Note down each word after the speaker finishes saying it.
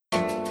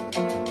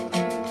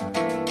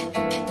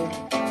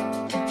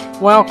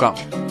Welcome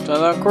to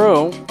the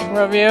Crew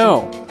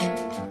Review.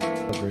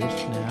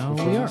 Now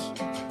we are.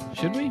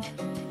 Should we? I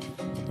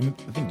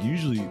think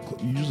usually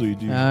you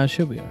do.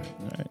 Should we are.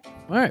 All right.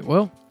 All right.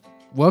 Well,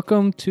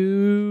 welcome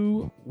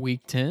to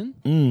week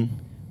 10.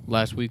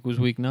 Last week was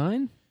week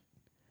 9.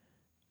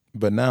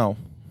 But now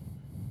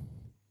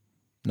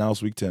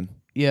it's week 10.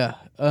 Yeah.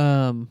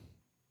 Double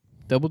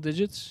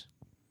digits.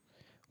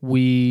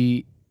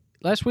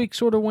 Last week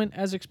sort of went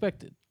as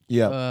expected.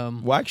 Yeah.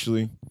 Well,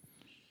 actually,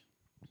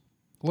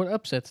 What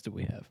upsets do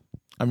we have?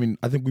 I mean,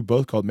 I think we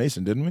both called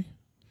Mason, didn't we?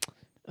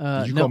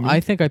 Did you No, call me? I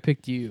think I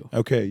picked you.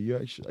 Okay. You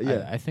actually,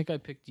 yeah. I think I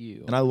picked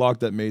you. And I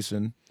locked at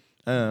Mason.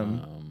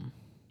 And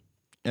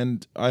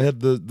I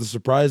had the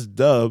surprise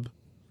dub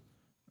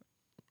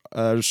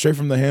straight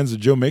from the hands of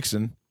Joe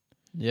Mixon.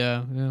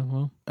 Yeah.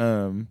 Well.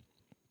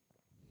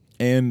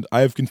 And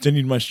I have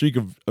continued my streak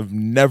of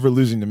never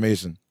losing to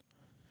Mason,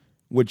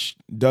 which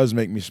does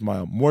make me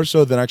smile. More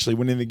so than actually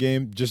winning the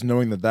game, just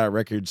knowing that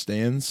record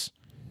stands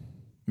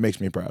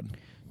makes me proud.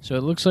 So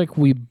it looks like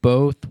we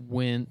both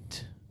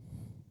went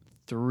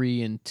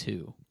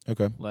 3-2.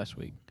 Okay. Last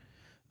week.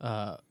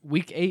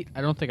 Week 8,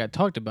 I don't think I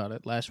talked about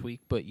it last week,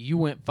 but you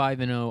went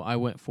 5-0, I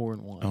went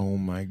 4-1. Oh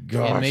my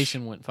gosh. And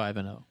Mason went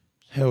 5-0.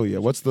 Hell yeah.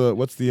 What's the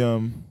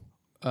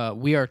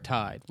We are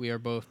tied. We are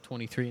both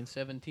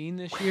 23-17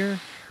 this year.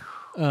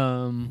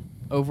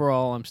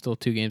 Overall, I'm still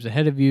 2 games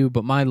ahead of you,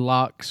 but my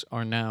locks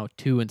are now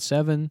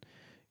 2-7.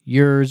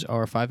 Yours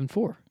are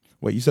 5-4.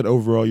 Wait, you said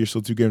overall you're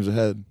still 2 games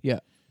ahead. Yeah.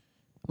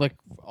 Like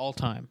all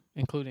time,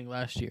 including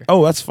last year.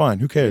 Oh, that's fine.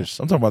 Who cares?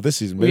 I'm talking about this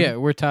season, baby. Yeah,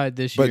 we're tied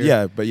this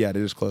year. But yeah, it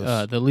is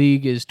close. The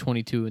league is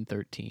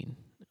 22-13.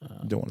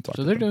 Don't want to talk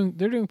So about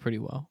they're doing pretty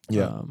well.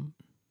 Yeah.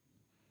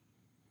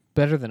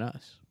 Better than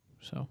us.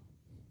 So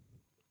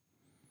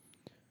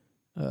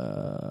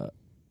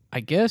I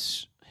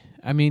guess,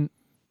 I mean,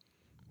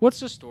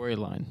 what's the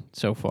storyline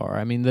so far?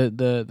 I mean,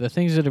 the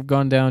things that have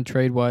gone down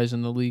trade-wise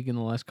in the league in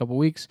the last couple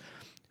weeks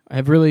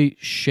have really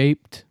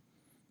shaped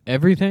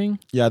everything.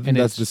 Yeah, I think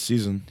that's this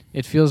season.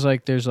 It feels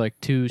like there's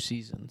like 2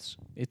 seasons.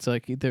 It's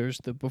like there's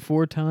the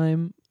before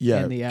time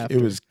and the after.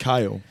 It was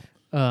Kyle.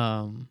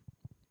 And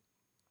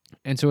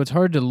so it's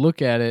hard to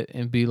look at it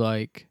and be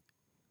like,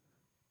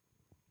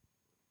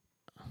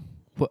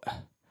 what?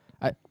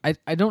 I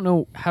don't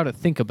know how to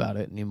think about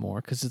it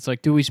anymore, because it's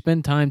like, do we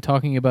spend time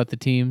talking about the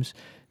teams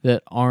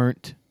that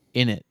aren't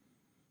in it,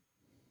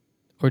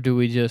 or do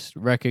we just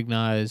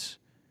recognize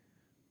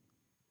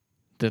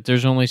that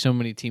there's only so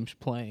many teams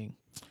playing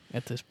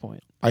at this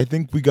point? I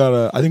think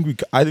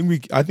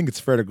it's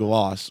fair to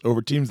gloss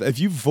over teams if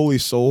you've fully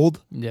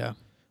sold. Yeah.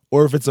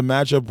 Or if it's a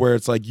matchup where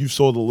it's like you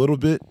sold a little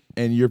bit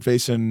and you're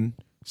facing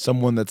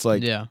someone that's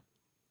like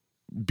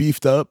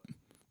beefed up,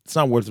 it's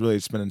not worth really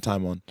spending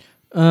time on.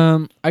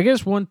 I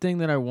guess one thing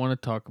that I want to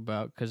talk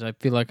about, because I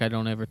feel like I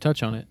don't ever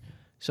touch on it.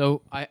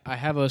 So I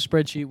have a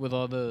spreadsheet with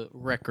all the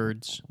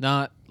records,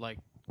 not like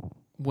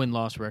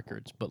win-loss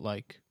records, but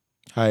like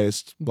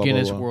highest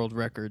Guinness blah, blah. World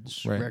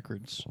Records Right.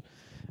 records.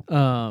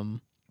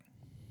 And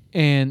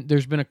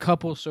there's been a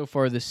couple so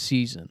far this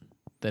season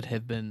that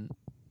have been,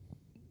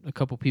 a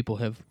couple people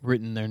have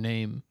written their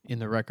name in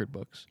the record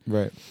books.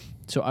 Right.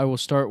 So I will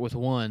start with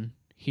one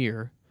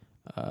here.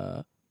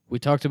 We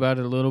talked about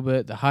it a little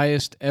bit. The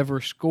highest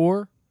ever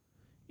score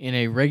in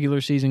a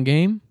regular season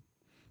game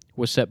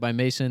was set by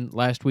Mason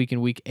last week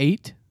in week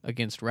 8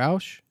 against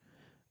Roush,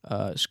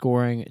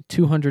 scoring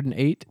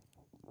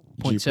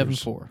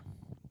 208.74.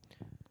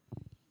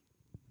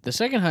 The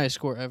second highest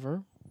score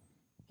ever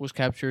was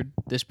captured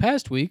this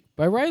past week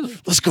by Riley.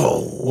 Let's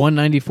go.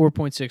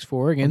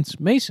 194.64 against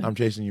Mason. I'm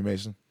chasing you,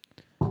 Mason.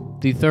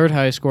 The third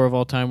highest score of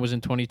all time was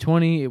in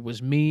 2020. It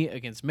was me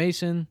against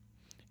Mason.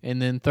 And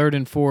then third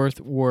and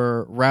fourth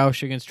were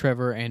Roush against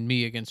Trevor and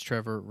me against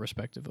Trevor,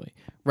 respectively.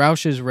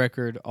 Roush's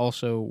record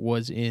also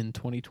was in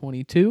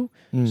 2022.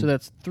 So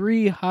that's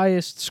 3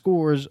 highest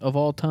scores of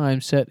all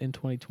time set in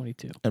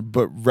 2022.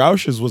 But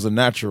Roush's was a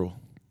natural.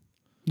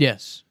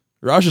 Yes.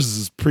 Roush's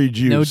is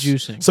pre-juice. No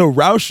juicing. So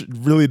Roush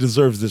really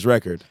deserves this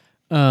record.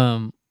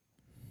 Well,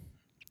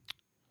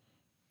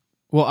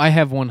 I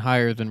have one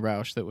higher than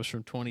Roush that was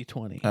from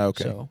 2020.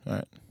 Okay. So, all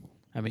right.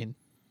 I mean,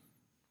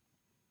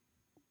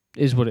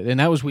 is what it, and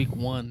that was week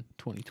 1,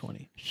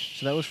 2020.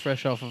 So that was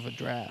fresh off of a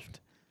draft.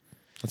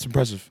 That's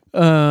impressive.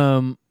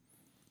 For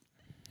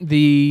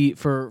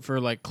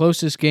like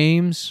closest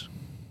games,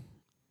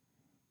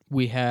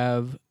 we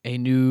have a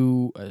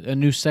new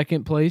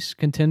second place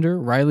contender,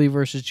 Riley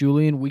versus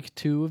Julian, week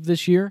 2 of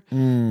this year.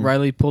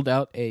 Riley pulled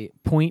out a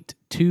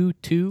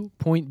 .22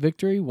 point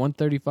victory,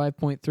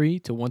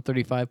 135.3 to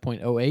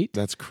 135.08.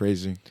 That's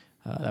crazy.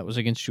 That was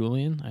against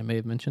Julian. I may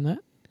have mentioned that.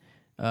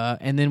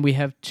 And then we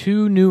have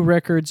 2 new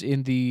records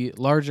in the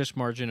largest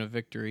margin of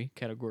victory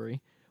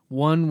category.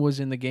 One was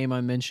in the game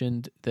I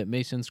mentioned that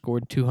Mason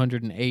scored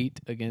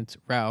 208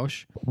 against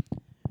Roush.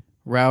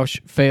 Roush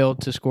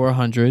failed to score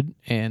 100,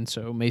 and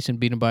so Mason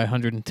beat him by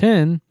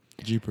 110.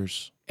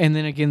 Jeepers. And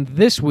then again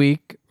this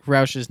week,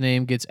 Roush's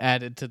name gets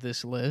added to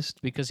this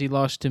list because he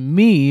lost to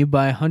me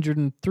by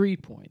 103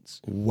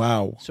 points.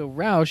 Wow. So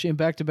Roush in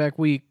back-to-back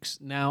weeks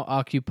now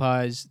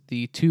occupies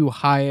the two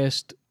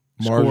highest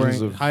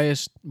margins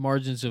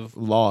of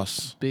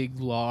Loss. big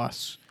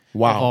loss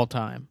Wow. of all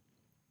time.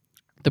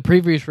 The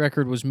previous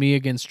record was me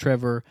against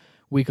Trevor,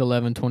 week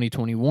 11,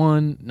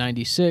 2021,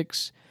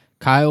 96.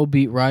 Kyle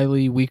beat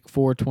Riley week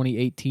 4,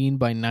 2018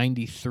 by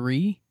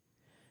 93.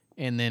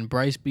 And then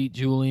Bryce beat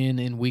Julian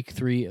in week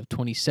 3 of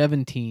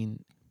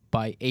 2017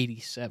 by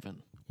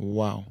 87.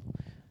 Wow.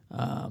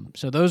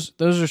 So those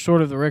are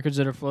sort of the records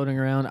that are floating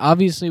around.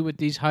 Obviously, with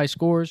these high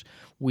scores,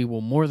 we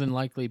will more than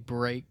likely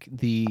break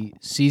the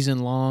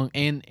season-long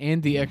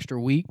and the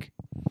extra week.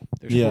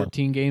 There's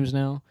 14 games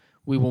now.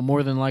 We will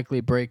more than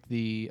likely break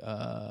the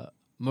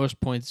most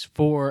points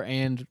for,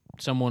 and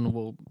someone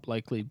will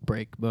likely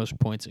break most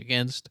points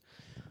against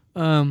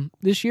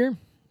this year.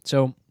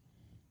 So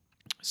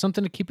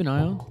something to keep an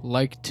eye on.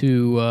 Like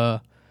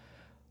to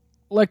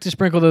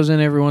sprinkle those in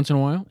every once in a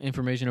while.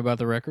 Information about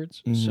the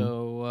records. Mhm.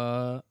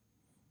 So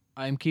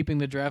I'm keeping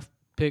the draft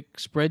pick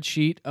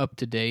spreadsheet up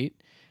to date,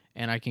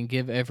 and I can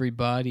give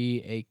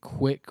everybody a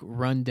quick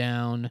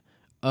rundown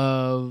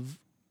of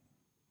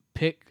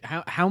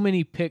how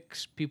many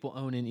picks people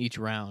own in each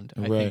round.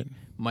 I think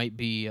might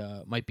be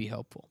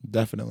helpful.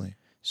 Definitely.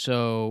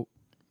 So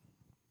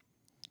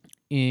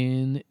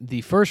in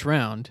the first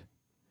round,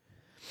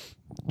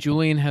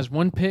 Julian has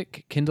 1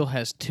 pick, Kendall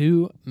has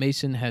 2,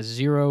 Mason has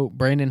 0,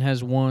 Brandon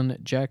has 1,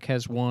 Jack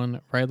has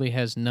 1, Riley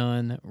has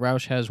none,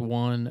 Roush has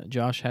 1,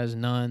 Josh has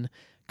none,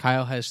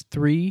 Kyle has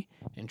 3,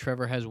 and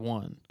Trevor has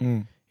 1.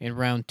 In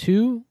round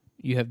 2,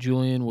 you have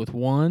Julian with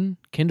 1,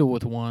 Kendall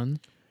with 1,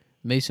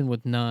 Mason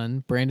with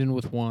none, Brandon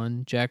with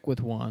 1, Jack with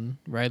 1,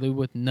 Riley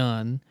with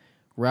none,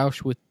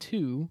 Roush with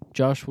 2,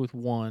 Josh with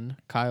 1,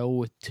 Kyle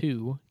with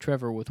 2,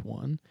 Trevor with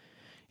 1.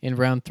 In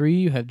round 3,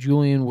 you have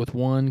Julian with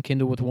 1,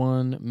 Kendall with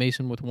 1,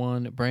 Mason with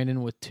 1,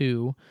 Brandon with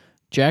 2.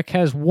 Jack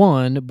has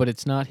 1, but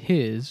it's not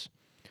his.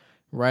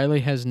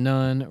 Riley has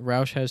none,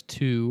 Roush has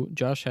 2,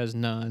 Josh has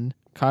none,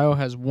 Kyle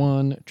has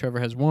 1, Trevor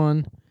has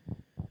 1.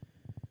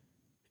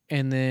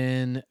 And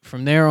then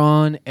from there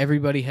on,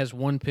 everybody has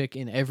 1 pick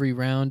in every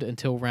round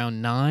until round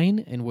 9,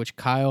 in which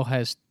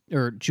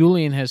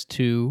Julian has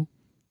 2,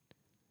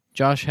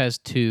 Josh has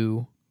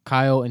 2,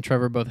 Kyle and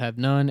Trevor both have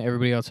none,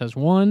 everybody else has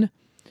 1.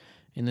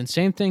 And then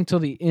same thing till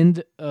the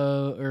end,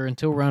 or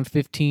until round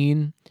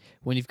 15,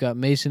 when you've got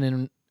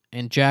Mason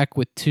and Jack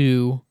with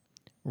 2,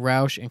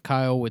 Roush and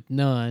Kyle with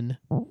none.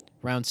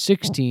 Round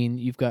 16,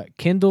 you've got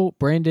Kendall,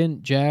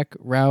 Brandon, Jack,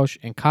 Roush,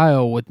 and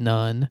Kyle with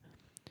none.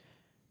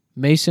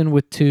 Mason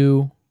with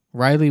 2,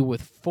 Riley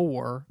with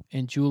 4,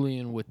 and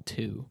Julian with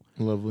 2.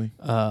 Lovely.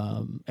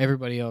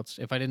 Everybody else,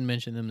 if I didn't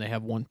mention them, they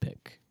have 1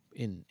 pick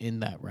in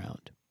that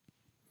round.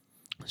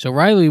 So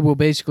Riley will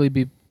basically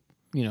be,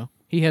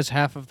 he has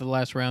half of the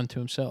last round to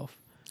himself.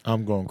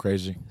 I'm going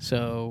crazy.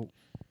 So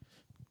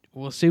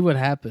we'll see what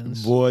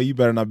happens. Boy, you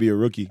better not be a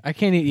rookie. I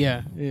can't.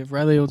 If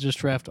Riley will just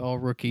draft all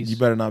rookies. You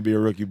better not be a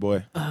rookie,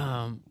 boy.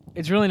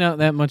 It's really not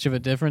that much of a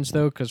difference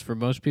though, because for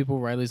most people,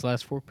 Riley's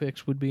last 4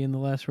 picks would be in the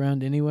last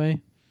round anyway.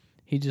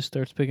 He just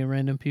starts picking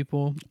random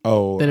people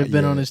that have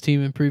been on his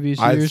team in previous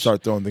years. I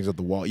start throwing things at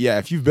the wall. Yeah,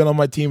 if you've been on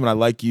my team and I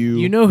like you,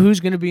 you know who's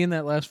going to be in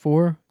that last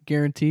 4,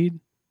 guaranteed.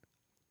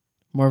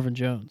 Marvin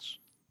Jones.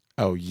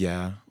 Oh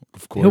yeah.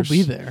 Of course. He'll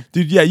be there.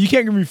 Dude, yeah, you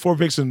can't give me 4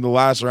 picks in the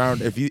last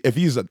round if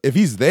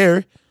he's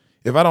there.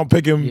 If I don't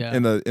pick him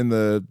in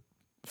the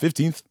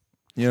 15th,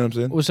 you know what I'm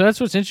saying? Well, so that's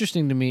what's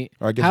interesting to me.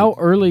 How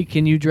early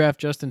can you draft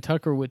Justin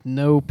Tucker with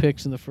no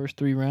picks in the first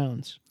 3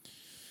 rounds?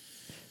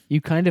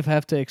 You kind of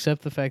have to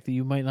accept the fact that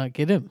you might not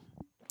get him.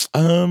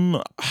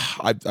 I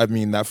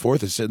mean that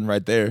 4th is sitting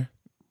right there,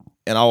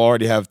 and I'll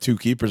already have 2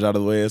 keepers out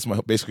of the way. That's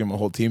basically my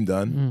whole team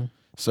done.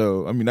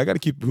 So I mean, I got to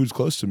keep who's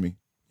close to me.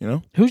 You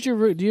know, do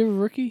you have a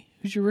rookie?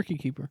 Who's your rookie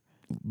keeper?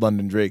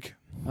 London Drake.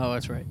 Oh,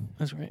 that's right.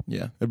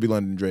 Yeah, it'd be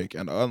London Drake,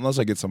 and unless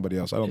I get somebody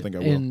else, I don't think I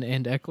will.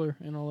 And Eckler,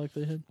 in all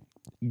likelihood.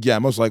 Yeah,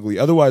 most likely.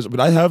 Otherwise, but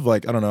I have I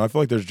don't know. I feel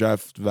like there's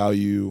draft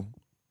value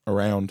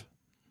around.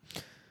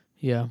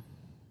 Yeah.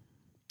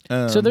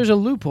 So there's a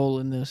loophole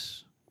in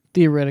this,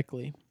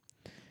 theoretically.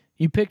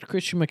 You picked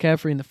Christian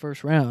McCaffrey in the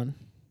first round.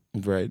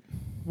 Right.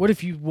 What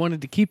if you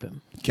wanted to keep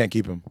him? Can't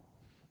keep him.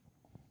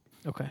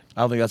 Okay.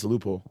 I don't think that's a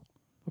loophole.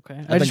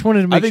 Okay. I just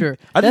wanted to make sure.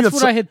 That's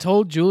what I had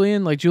told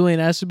Julian. Like, Julian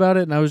asked about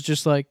it, and I was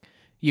just like,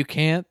 you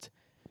can't.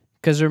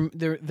 Because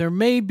there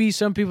may be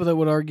some people that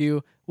would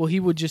argue, well, he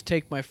would just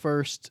take my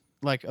first,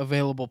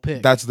 available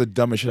pick. That's the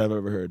dumbest shit I've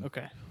ever heard.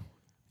 Okay.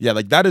 Yeah,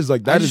 that is. I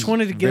just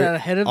wanted to get out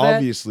ahead of that.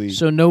 Obviously.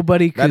 So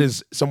nobody could. That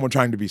is someone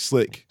trying to be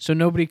slick. So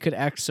nobody could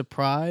act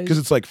surprised. Because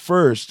it's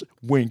first,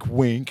 wink,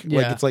 wink.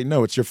 Yeah. It's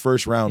no, it's your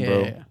first round,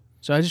 bro. Yeah.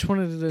 So I just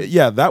wanted to.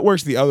 Yeah, that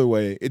works the other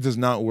way. It does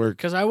not work.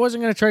 Because I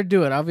wasn't going to try to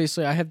do it.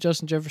 Obviously, I have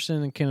Justin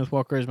Jefferson and Kenneth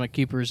Walker as my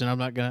keepers, and I'm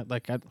not going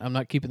to, I'm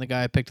not keeping the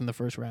guy I picked in the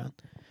first round.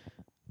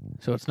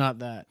 So it's not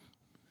that.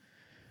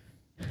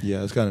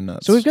 Yeah, it's kind of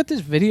nuts. So we've got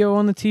this video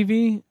on the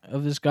TV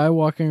of this guy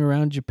walking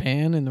around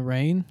Japan in the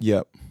rain.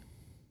 Yep.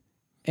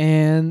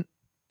 And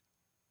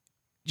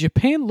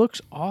Japan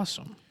looks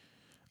awesome.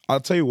 I'll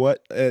tell you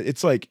what,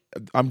 it's like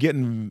I'm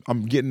getting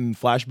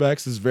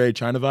flashbacks. This is very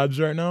China vibes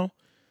right now.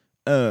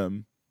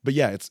 But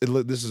yeah,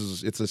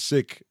 it's a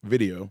sick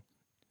video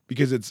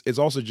because it's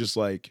also just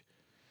like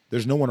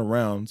there's no one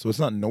around, so it's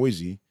not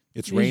noisy.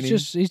 It's raining.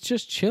 He's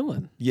just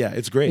chilling. Yeah,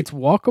 it's great. It's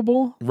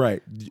walkable.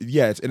 Right.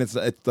 Yeah,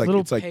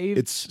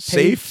 it's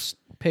safe.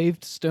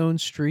 Paved stone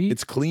street.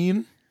 It's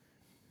clean.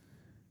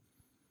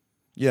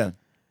 Yeah.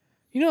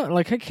 You know,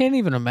 like I can't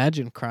even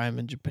imagine crime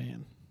in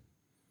Japan.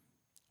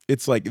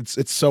 It's like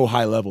it's so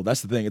high level.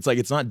 That's the thing. It's like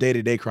it's not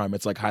day-to-day crime,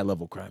 it's like high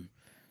level crime.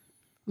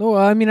 No,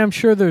 I mean I'm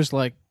sure there's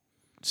like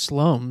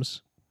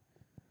slums.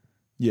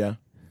 Yeah.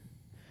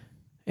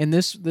 And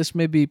this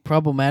may be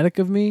problematic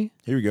of me,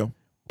 Here we go.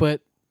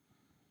 but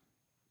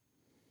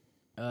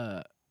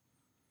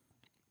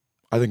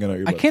I think I know what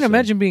you're I about can't to say.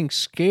 imagine being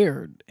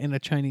scared in a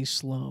Chinese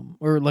slum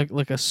or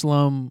like a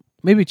slum.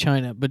 Maybe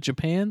China, but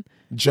Japan.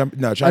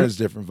 No, China's a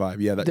different vibe.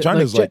 Yeah, th-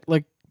 China's like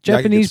like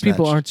Japanese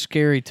people snatched. aren't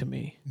scary to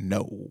me.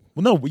 no.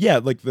 Well, no, yeah,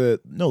 like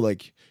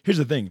here's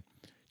the thing.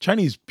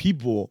 Chinese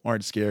people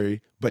aren't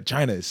scary, but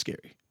China is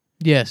scary.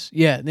 Yes,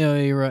 yeah, no,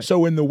 you're right.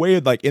 So in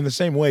the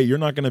same way, you're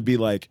not gonna be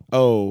like,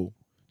 oh,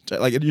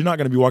 like you're not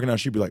gonna be walking down the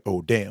street and be like,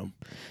 oh, damn,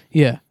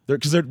 Yeah,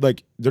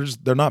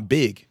 they're not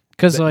big.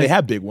 because They like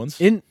have big ones.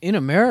 in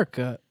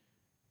America,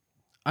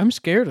 I'm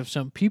scared of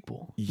some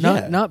people.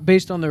 Yeah. Not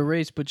based on their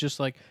race, but just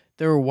like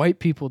there are white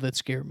people that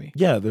scare me.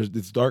 Yeah,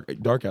 it's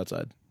dark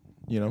outside.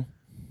 You know.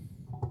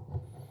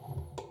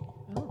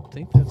 I don't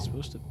think that's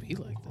supposed to be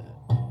like that.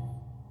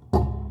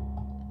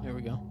 There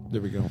we go.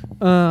 There we go.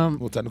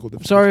 Little technical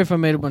difficulty. Sorry if I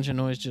made a bunch of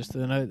noise just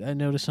then. I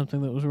noticed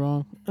something that was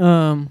wrong.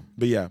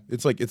 But yeah,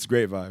 it's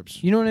great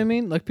vibes. You know what I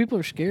mean? Like people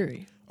are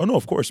scary. Oh no,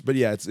 of course, but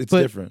yeah, it's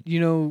But different. you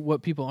know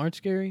what people aren't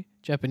scary?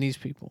 Japanese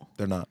people.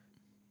 They're not.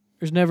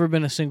 There's never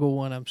been a single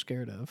one I'm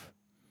scared of.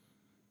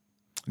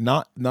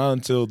 Not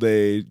until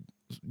they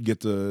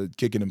get to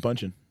kicking and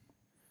punching.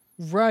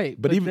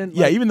 Right. But even then,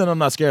 like, even then I'm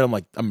not scared.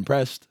 I'm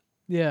impressed.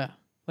 yeah.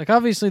 Like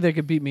obviously they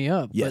could beat me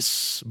up.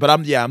 Yes, but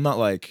I'm not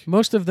like But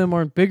most of them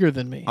aren't bigger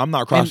than me. I'm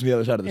not crossing the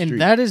other side of the and street.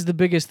 that is the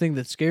biggest thing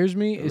that scares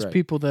me is Right.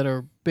 people that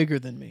are bigger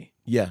than me.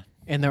 Yeah.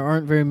 And there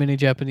aren't very many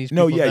Japanese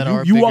No, people that yeah.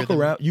 are You bigger walk than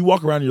me. around. You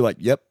walk around. And you're like,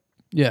 yep,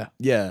 Yeah.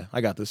 yeah,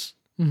 I got this.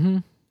 Mm-hmm.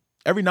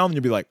 Every now and then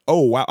you'll be like,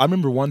 oh wow. I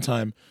remember one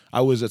time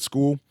I was at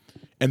school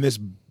and this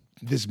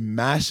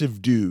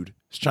massive dude,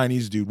 this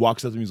Chinese dude,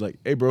 walks up to me. He's like,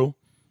 hey bro,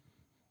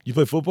 you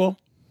play football?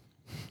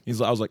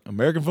 I was like,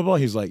 American football?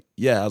 He's like,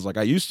 yeah. I was like,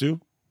 I used to.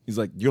 He's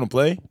like, you want to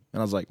play? And I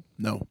was like,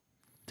 no.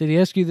 Did he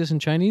ask you this in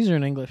Chinese or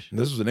in English? And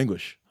this was in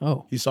English.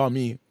 Oh. He saw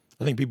me.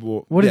 I think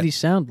people. What yeah, did he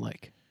sound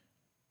like?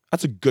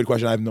 That's a good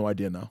question. I have no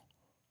idea now.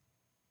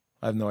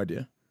 I have no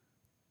idea.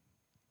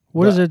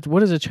 What But-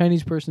 does a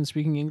Chinese person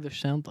speaking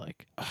English sound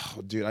like?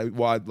 Oh, dude,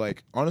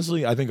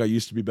 honestly, I think I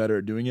used to be better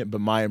at doing it,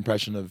 but my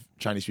impression of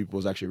Chinese people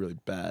is actually really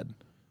bad.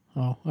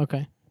 Oh,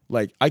 okay.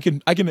 Like I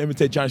can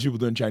imitate Chinese people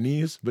doing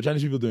Chinese, but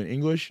Chinese people doing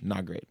English,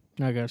 not great.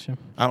 I got you.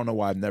 I don't know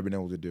why I've never been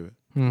able to do it.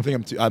 Hmm. I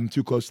think I'm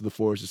too close to the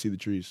forest to see the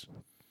trees.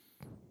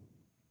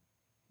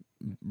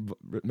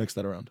 Mix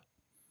that around.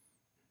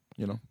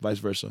 You know, vice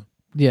versa.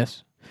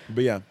 Yes.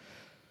 But yeah,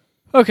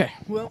 Okay.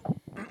 Well,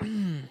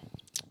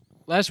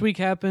 last week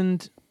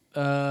happened.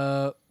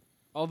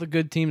 All the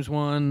good teams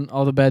won.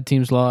 All the bad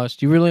teams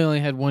lost. You really only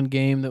had one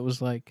game that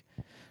was like.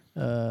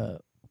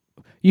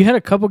 You had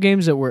a couple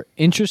games that were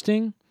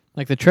interesting,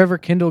 like the Trevor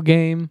Kindle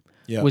game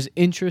yeah, was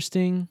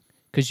interesting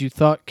because you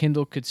thought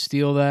Kindle could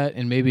steal that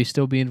and maybe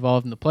still be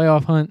involved in the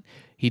playoff hunt.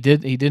 He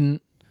did. He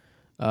didn't.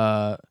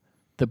 The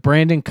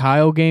Brandon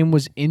Kyle game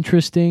was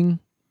interesting.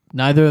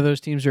 Neither of those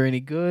teams are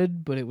any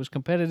good, but it was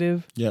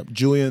competitive. yeah.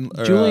 Julian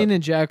Julian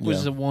and Jack was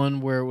yeah. the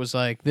one where it was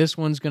like, this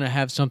one's going to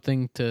have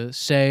something to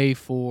say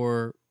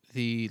for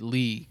the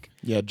league.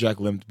 yeah, Jack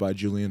limped by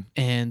Julian.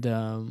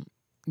 And,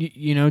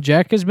 you know,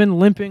 Jack has been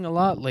limping a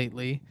lot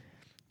lately.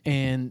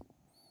 And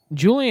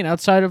Julian,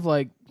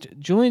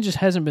 Julian just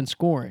hasn't been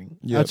scoring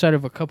Yep. outside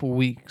of a couple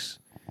weeks.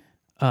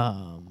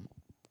 I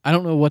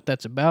don't know what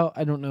that's about.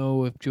 I don't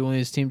know if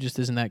Julian's team just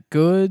isn't that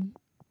good.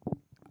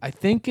 I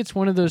think it's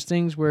one of those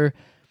things where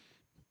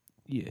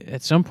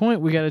at some point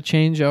we got to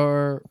change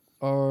our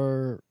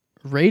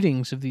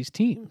ratings of these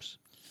teams.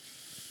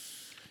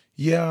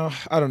 Yeah,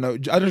 I don't know.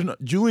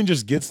 Julian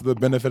just gets the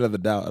benefit of the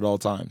doubt at all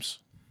times.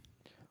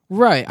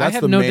 Right. I That's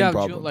have the no main doubt.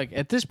 problem. Like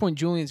at this point,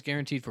 Julian's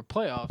guaranteed for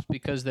playoffs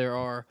because there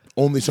are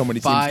Only so many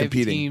teams 5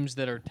 competing. teams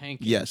that are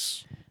tanking.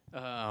 Yes,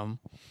 Um,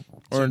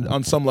 or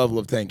on some level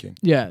of tanking.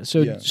 yeah.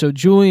 So Yeah. so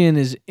Julian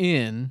is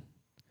in.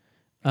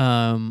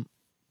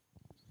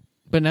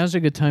 But now's a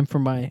good time for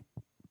my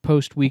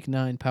post week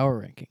 9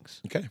 power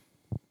rankings. Okay.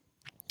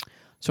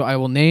 So I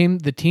will name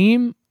the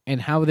team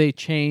and how they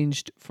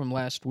changed from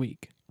last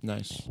week.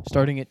 Nice.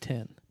 Starting at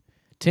 10.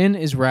 10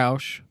 is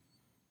Roush.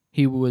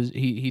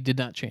 He did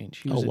not change.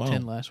 He was Oh, at wow.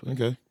 10 last week.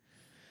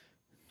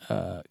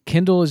 Okay.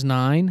 Kindle is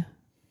 9.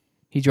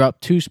 He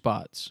dropped 2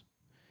 spots.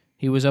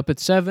 He was up at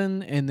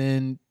 7, and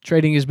then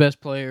trading his best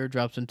player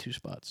drops in 2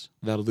 spots.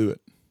 That'll do it.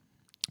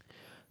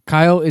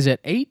 Kyle is at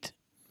 8.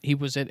 He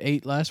was at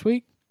 8 last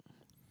week.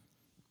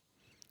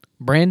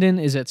 Brandon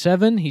is at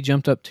 7. He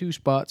jumped up 2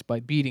 spots by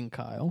beating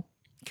Kyle.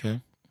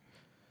 Okay.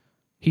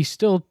 He's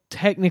still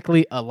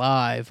technically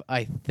alive,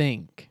 I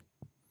think.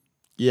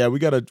 Yeah,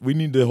 we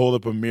need to hold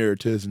up a mirror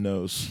to his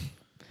nose.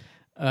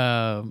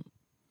 Jack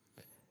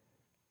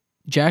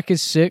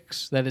is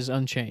 6. That is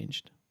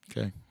unchanged.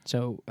 Okay.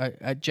 So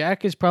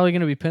Jack is probably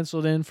going to be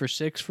penciled in for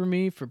 6 for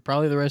me for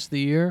probably the rest of the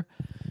year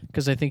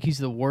because I think he's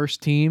the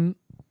worst team,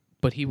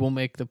 but he will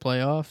make the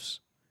playoffs.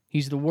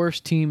 He's the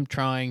worst team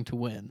trying to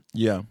win.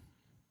 Yeah.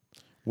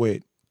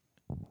 Wait.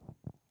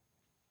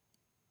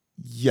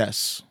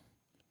 Yes.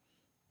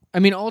 I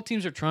mean, all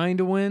teams are trying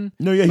to win.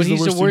 No, yeah, but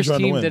he's the worst trying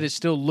to team win. that is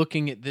still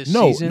looking at this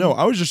season. No,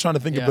 I was just trying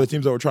to think Yeah. of the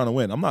teams that were trying to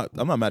win. I'm not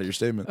mad at your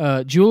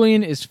statement.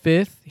 Julian is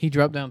 5th. He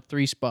dropped down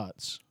 3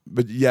 spots.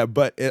 But yeah,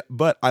 but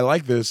I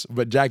like this.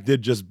 But Jack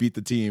did just beat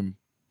the team.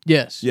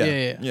 Yes.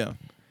 Yeah.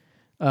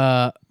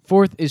 Yeah.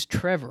 4th is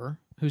Trevor,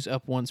 who's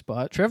up 1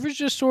 spot. Trevor's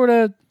just sort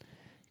of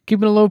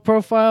keeping a low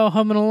profile,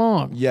 humming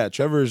along. Yeah,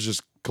 Trevor is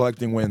just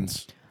collecting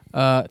wins.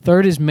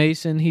 3rd is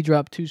Mason. He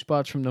dropped 2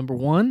 spots from number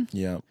 1.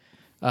 Yeah.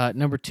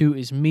 Number 2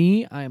 is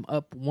me. I am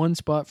up 1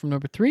 spot from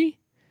number 3.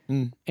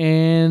 Mm.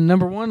 And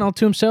number 1, all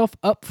to himself,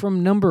 up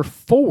from number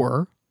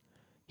 4.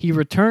 He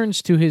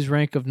returns to his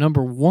rank of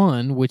number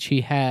 1, which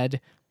he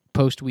had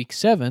post week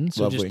 7,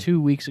 so Lovely. just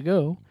 2 weeks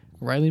ago.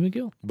 Riley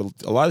McGill. But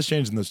a lot has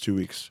changed in those 2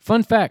 weeks.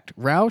 Fun fact,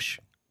 Roush,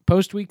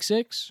 post week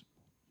 6,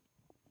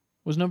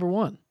 was number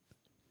 1.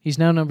 He's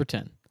now number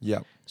 10. Yeah.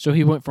 So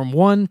he went from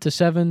 1 to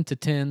 7 to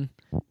 10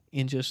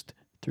 in just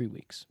 3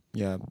 weeks.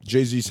 Yeah.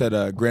 Jay-Z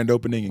said grand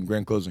opening and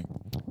grand closing.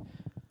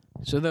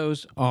 So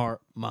those are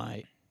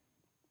my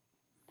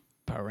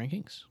power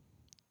rankings.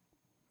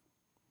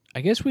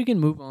 I guess we can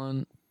move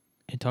on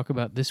and talk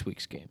about this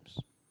week's games.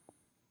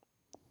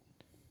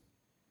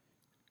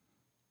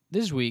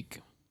 This week,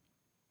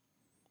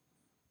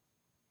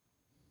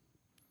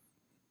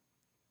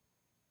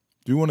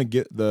 Do you want to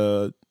get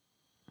the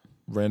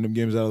random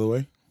games out of the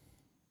way?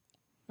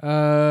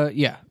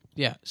 yeah.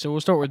 So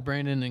we'll start with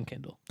Brandon and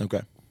Kendall.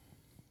 Okay.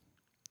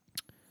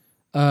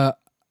 I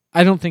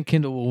don't think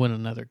Kendall will win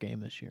another game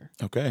this year.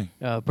 Okay.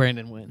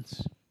 Brandon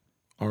wins.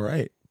 All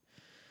right.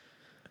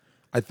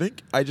 I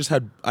think I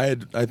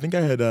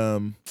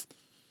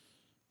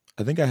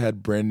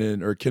had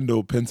Brandon or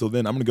Kendall penciled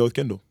in. I'm gonna go with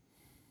Kendall.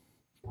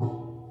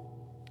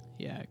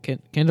 Yeah,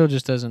 Kendall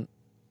just doesn't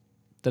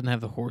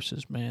have the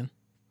horses, man.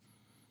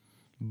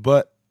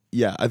 But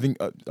yeah, I think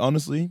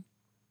honestly,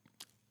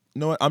 you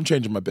know what? I'm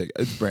changing my pick.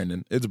 It's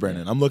Brandon. It's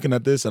Brandon. I'm looking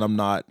at this and I'm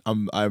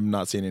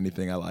not seeing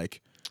anything I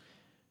like.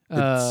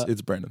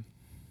 It's Brandon.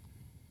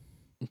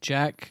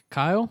 Jack,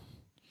 Kyle.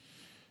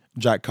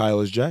 Jack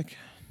Kyle is Jack.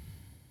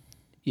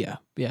 Yeah,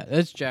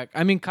 that's Jack.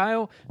 I mean,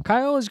 Kyle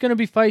is going to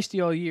be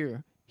feisty all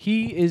year.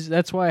 He is.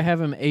 That's why I have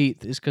him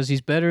 8th, is because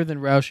he's better than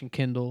Roush and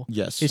Kendall.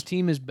 Yes. His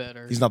team is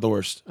better. He's not the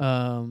worst.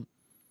 And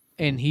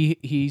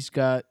he's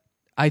got.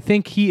 I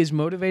think he is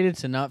motivated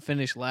to not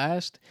finish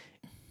last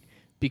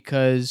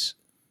because,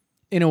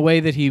 in a way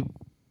that he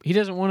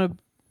doesn't want to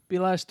be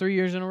last 3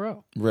 years in a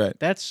row. Right.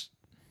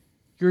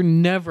 You're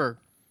never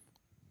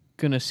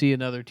gonna see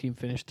another team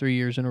finish 3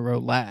 years in a row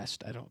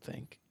last. I don't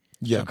think.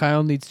 Yeah. So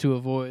Kyle needs to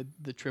avoid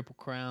the Triple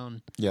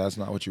Crown. Yeah, that's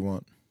not what you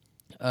want.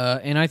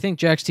 And I think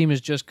Jack's team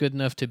is just good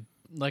enough to,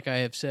 like I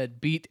have said,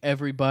 beat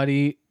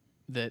everybody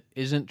that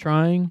isn't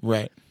trying.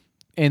 Right.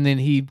 And then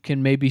he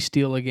can maybe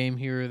steal a game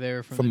here or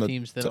there from the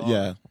teams that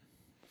are.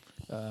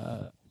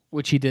 Yeah.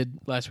 Which he did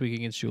last week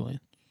against Julian.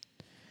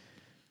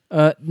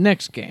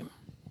 Next game.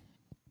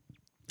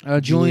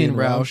 Julian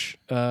Roush.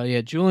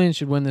 Julian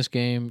should win this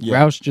game. Yeah.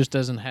 Roush just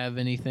doesn't have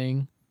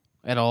anything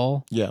at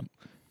all. Yeah.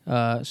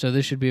 So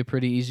this should be a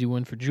pretty easy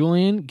win for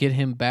Julian. Get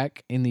him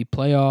back in the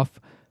playoff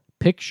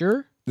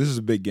picture. This is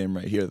a big game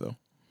right here, though.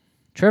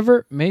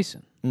 Trevor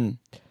Mason. Mm.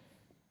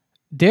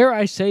 Dare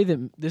I say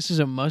that this is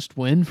a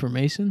must-win for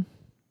Mason?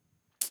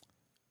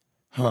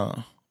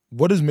 Huh.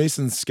 What is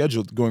Mason's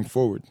schedule going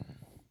forward?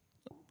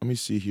 Let me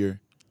see here.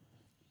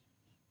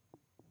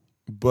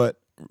 But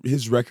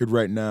his record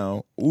right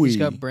now, He's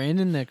got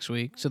Brandon next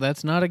week, so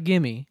that's not a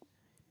gimme.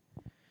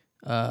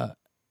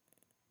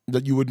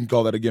 that you wouldn't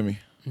call that a gimme.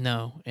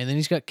 No. And then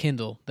he's got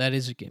Kendall. That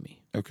is a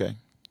gimme. Okay.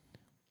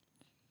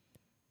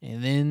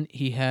 And then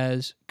he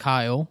has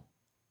Kyle,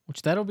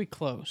 which that'll be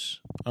close.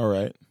 All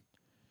right.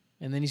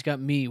 And then he's got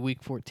me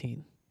week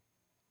 14.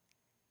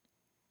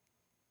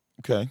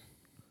 Okay.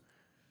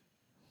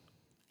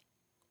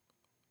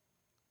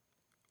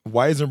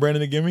 Why isn't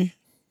Brandon a gimme?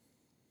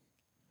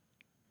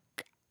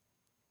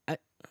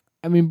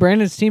 I mean,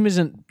 Brandon's team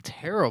isn't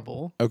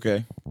terrible.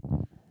 Okay.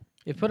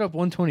 It put up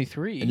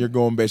 123. And you're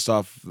going based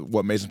off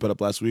what Mason put up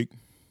last week?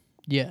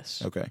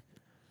 Yes. Okay.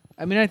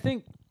 I mean, I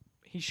think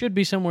he should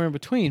be somewhere in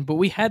between, but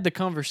we had the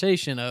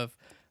conversation of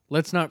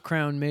let's not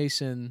crown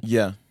Mason.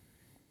 Yeah.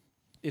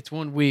 It's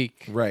 1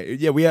 week. Right.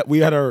 Yeah, we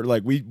had our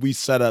we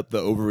set up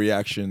the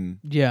overreaction.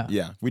 Yeah.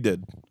 Yeah, we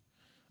did.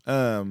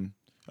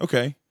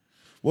 Okay.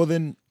 Well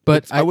then,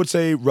 But I would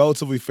say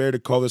relatively fair to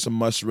call this a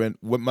must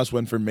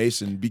win for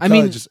Mason because I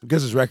mean,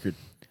 because his record.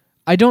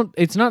 I don't.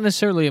 It's not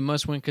necessarily a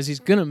must win because he's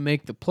gonna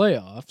make the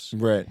playoffs,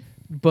 Right.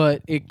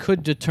 but it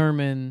could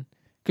determine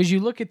because you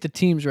look at the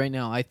teams right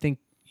now. I think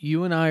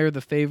you and I are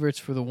the favorites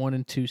for the 1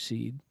 and 2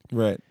 seed,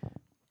 Right.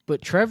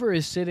 but Trevor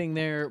is sitting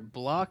there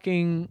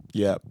blocking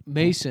Yeah.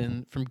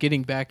 Mason from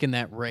getting back in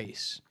that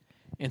race.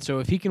 And so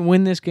if he can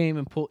win this game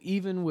and pull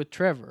even with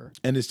Trevor,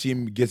 And his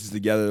team gets it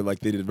together like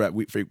they did right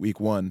week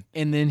 1.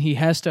 and then he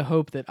has to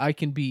hope that I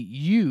can beat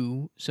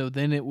you, so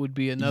then it would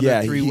be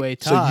another three-way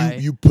tie. So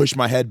you push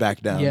my head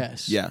back down.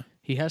 Yes. Yeah.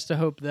 He has to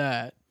hope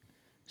that.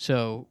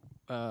 So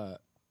I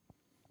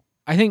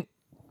think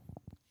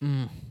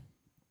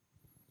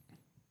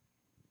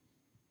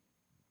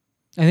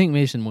I think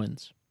Mason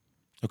wins.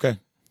 Okay.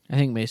 I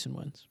think Mason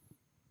wins.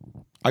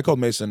 I called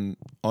Mason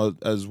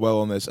as well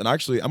on this, and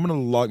actually, I'm going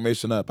to lock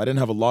Mason up. I didn't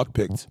have a lock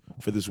picked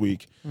for this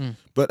week,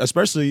 but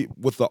especially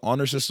with the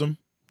honor system,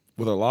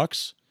 with our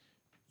locks,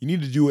 you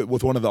need to do it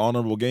with one of the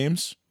honorable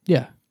games.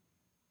 Yeah.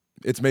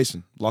 It's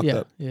Mason locked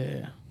up.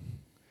 Yeah.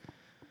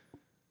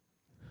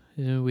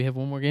 We have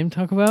one more game to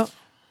talk about.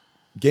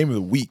 Game of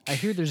the week. I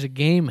hear there's a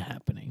game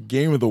happening.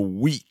 Game of the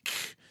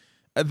week.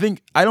 I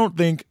don't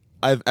think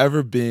I've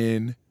ever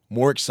been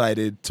more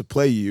excited to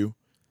play you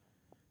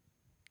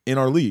in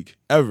our league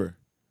ever.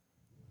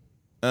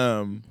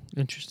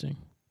 Interesting.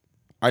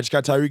 I just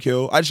got Tyreek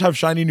Hill. I just have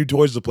shiny new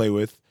toys to play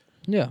with.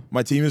 Yeah.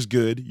 My team is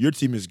good. Your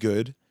team is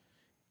good.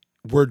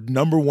 We're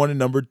number 1 and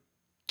number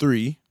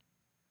 3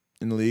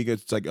 in the league.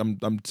 It's like I'm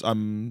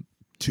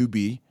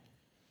 2B.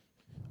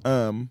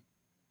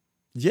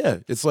 Yeah,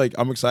 it's like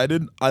I'm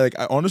excited. I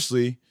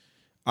honestly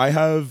I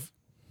have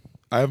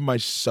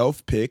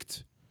myself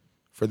picked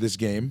for this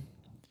game.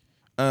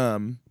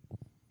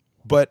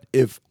 But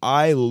if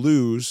I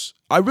lose,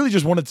 I really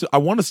just I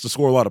want us to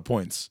score a lot of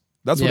points.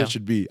 That's what Yeah. it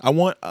should be. I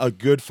want a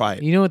good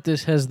fight. You know what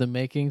this has the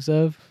makings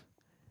of?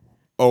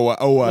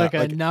 Like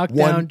a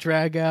knockdown,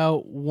 drag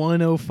out,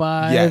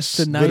 105 yes,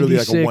 to 96. literally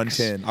like a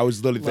 110. I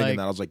was literally thinking Like-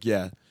 that. I was like,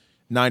 yeah,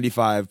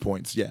 95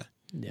 points. Yeah.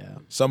 Yeah.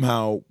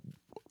 Somehow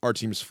our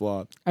team's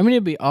flopped. I mean,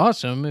 it'd be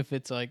awesome if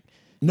it's like,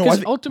 No, because I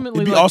think ultimately,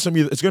 it'd be like, awesome.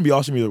 It's going to be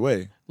awesome either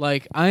way.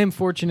 like, I am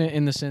fortunate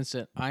in the sense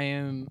that I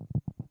am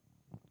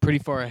pretty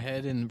far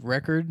ahead in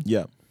record.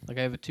 Yeah. Like,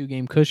 I have a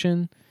 2-game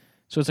cushion.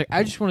 So it's like,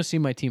 I just want to see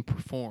my team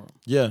perform.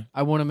 Yeah.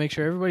 I want to make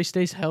sure everybody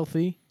stays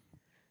healthy.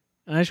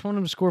 And I just want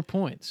them to score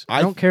points. I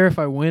I- don't care if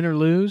I win or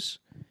lose.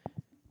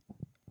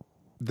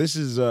 This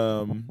is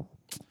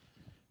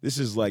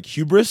like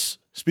hubris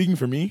speaking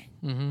for me.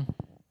 Mm-hmm.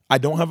 I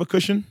don't have a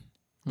cushion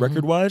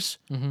record wise,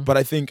 but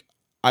I think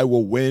I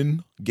will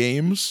win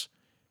games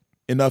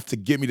enough to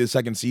get me to the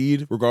 2nd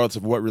seed, regardless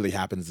of what really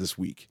happens this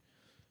week.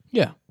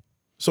 Yeah.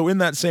 So in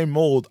that same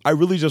mold, I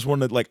really just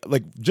wanted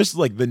just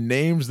the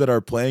names that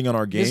are playing on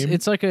our game.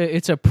 It's like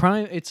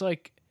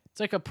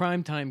a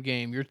prime time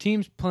game. Your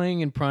team's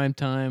playing in prime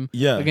time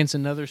Yeah. against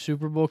another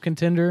Super Bowl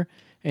contender,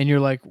 and you're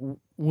like,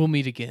 we'll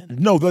meet again.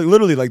 No,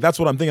 literally, that's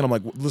what I'm thinking. I'm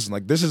like,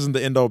 listen, this isn't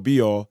the end all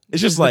be all. It's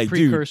This just is the like,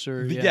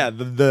 precursor, dude, yeah.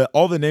 the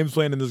all the names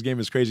playing in this game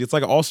is crazy. It's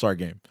like an all-star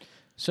game,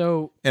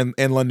 So and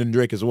London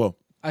Drake as well.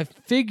 I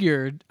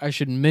figured I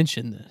should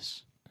mention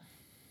this.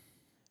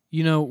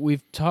 You know,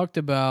 we've talked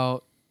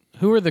about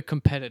who are the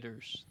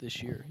competitors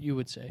this year, you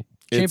would say.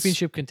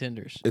 Championship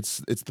contenders. It's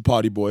the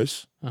Potty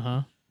Boys.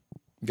 Uh-huh.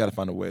 Got to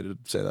find a way to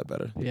say that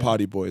better. The Yeah.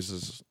 Potty Boys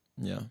is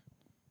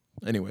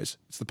Anyways,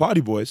 it's the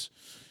Potty Boys.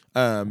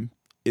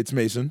 It's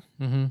Mason.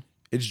 Mm-hmm.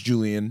 It's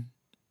Julian.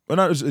 Well,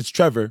 not it's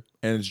Trevor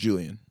and it's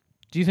Julian.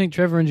 Do you think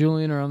Trevor and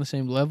Julian are on the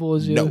same level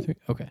as the No. other three?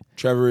 Okay.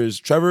 Trevor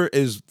is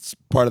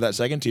part of that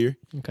 2nd tier,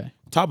 Okay.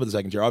 top of the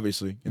 2nd tier,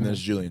 obviously, and then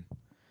it's Julian.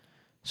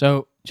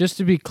 So, just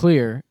to be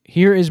clear,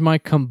 here is my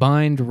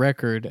combined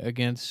record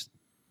against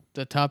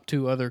the top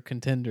 2 other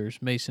contenders,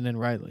 Mason and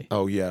Riley.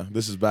 Oh yeah,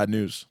 this is bad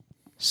news.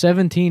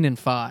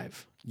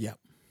 17-5. Yeah.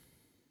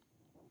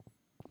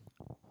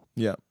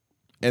 Yeah.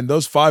 And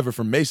those 5 are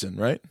from Mason,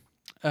 right?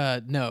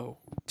 No.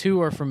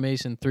 2 are from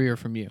Mason, 3 are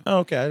from you. Oh,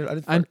 okay. I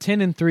didn't I'm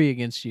 10-3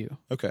 against you.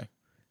 okay.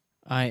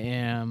 I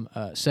am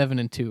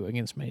 7-2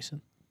 against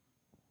Mason.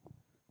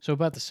 So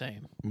about the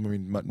same. I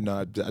mean,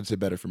 no, I'd say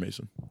better for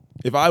Mason.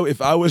 If I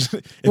was for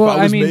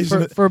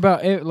Mason,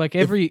 about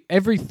every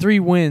 3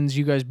 wins,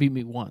 you guys beat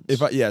me once.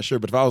 sure,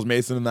 but if I was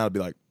Mason, then I'd be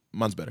like,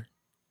 mine's better.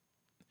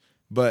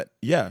 But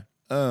yeah,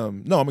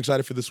 no, I'm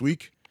excited for this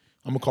week.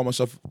 I'm gonna call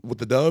myself with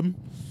the dub.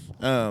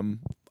 I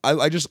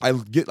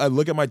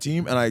look at my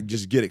team and I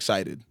just get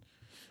excited.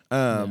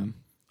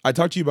 I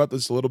talked to you about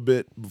this a little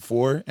bit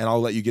before, and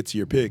I'll let you get to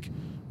your pick.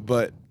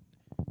 But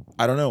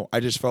I don't know. I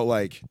just felt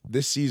like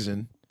this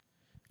season.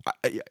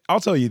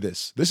 I'll tell you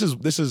this. This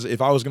is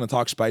if I was gonna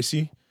talk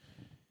spicy.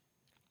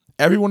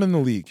 Everyone in the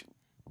league,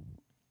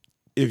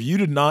 if you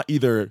did not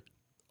either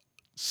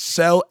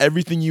sell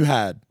everything you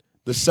had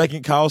the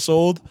second Kyle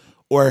sold,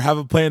 or have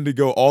a plan to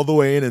go all the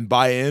way in and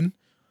buy in,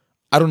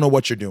 I don't know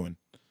what you're doing.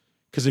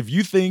 Because if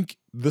you think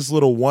this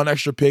little 1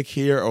 extra pick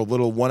here or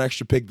little 1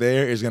 extra pick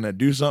there is going to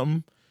do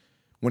something,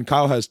 when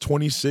Kyle has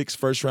 26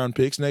 first-round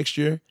picks next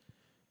year,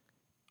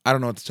 I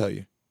don't know what to tell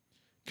you.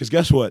 Because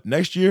guess what?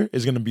 Next year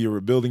is going to be a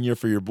rebuilding year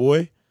for your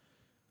boy.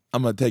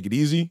 I'm gonna take it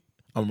easy.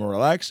 I'm gonna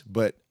relax.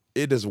 But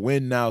it is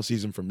win now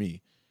season for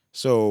me.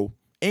 So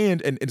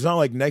and it's not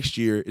like next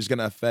year is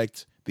gonna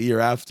affect the year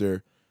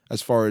after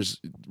as far as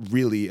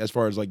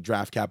like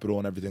draft capital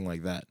and everything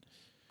like that.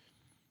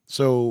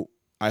 So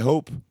I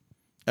hope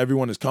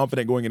everyone is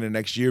confident going into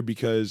next year,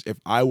 because if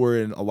I were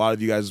in a lot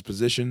of you guys'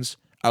 positions,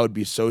 I would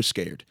be so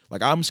scared.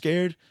 Like, I'm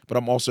scared, but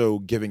I'm also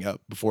giving up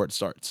before it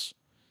starts.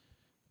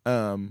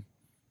 So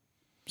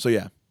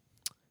yeah.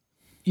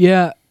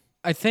 Yeah,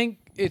 I think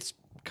it's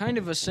kind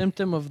of a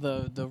symptom of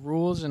the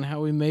rules and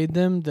how we made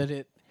them,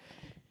 that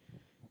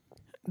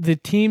the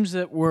teams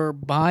that were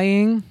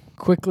buying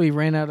quickly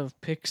ran out of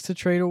picks to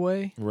trade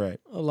away. Right.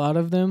 A lot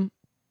of them.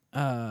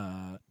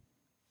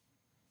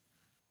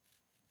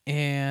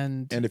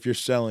 And if you're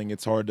selling,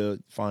 it's hard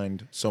to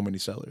find so many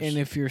sellers. And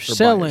if you're or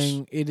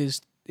selling,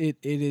 buyers. it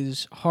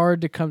is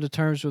hard to come to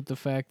terms with the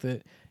fact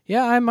that,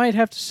 yeah, I might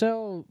have to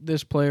sell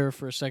this player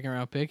for a second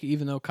round pick,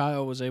 even though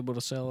Kyle was able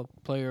to sell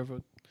a player of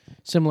a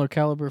similar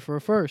caliber for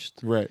a first.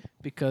 Right.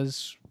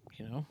 Because,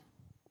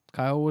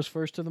 Kyle was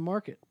first to the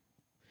market.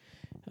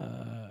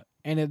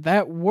 And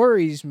that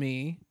worries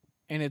me,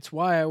 and it's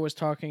why I was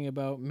talking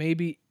about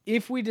maybe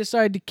if we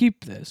decide to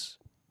keep this,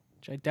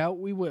 which I doubt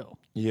we will.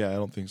 Yeah, I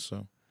don't think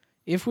so.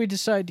 If we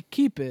decide to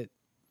keep it,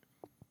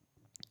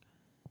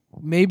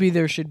 maybe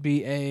there should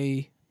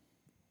be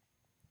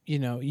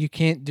you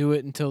can't do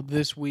it until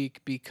this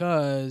week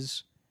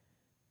because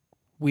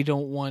we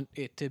don't want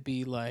it to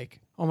be like,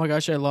 oh my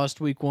gosh, I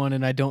lost week 1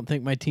 and I don't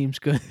think my team's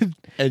good.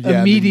 And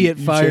Immediate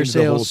you fire change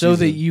the whole sale so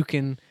that season. you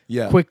can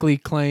Yeah. quickly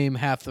claim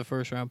half the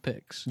first round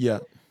picks. Yeah.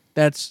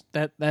 That's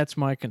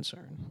my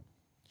concern.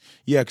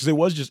 Yeah,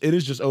 because it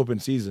is just open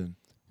season.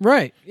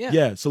 Right. Yeah.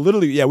 Yeah. So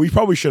literally, yeah, we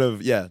probably should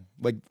have,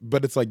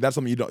 but it's like that's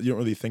something you don't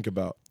really think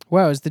about.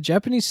 Wow, is the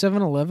Japanese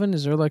 7-Eleven,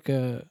 is there like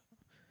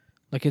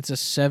it's a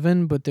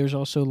 7, but there's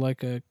also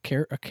like a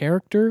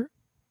character?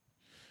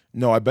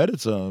 No, I bet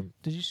it's Did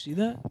you see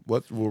that?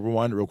 we'll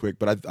rewind it real quick,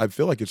 but I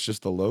feel like it's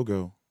just the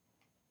logo.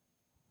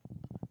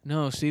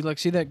 No, see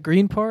that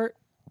green part?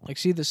 Like,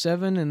 see the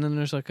 7, and then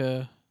there's like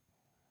a...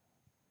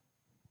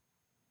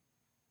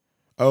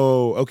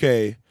 Oh,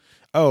 okay.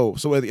 Oh,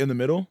 so in the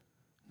middle?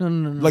 No.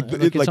 Like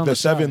it's on the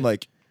 7, side.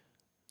 like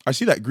I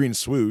see that green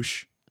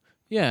swoosh.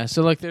 Yeah,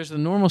 so like there's the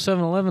normal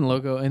 7-Eleven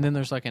logo, and then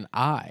there's like an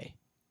eye.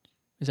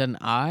 Is that an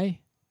eye?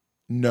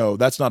 No,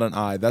 that's not an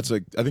eye. I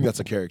think that's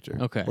a character.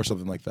 Okay. Or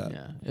something like that.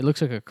 Yeah, it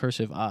looks like a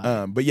cursive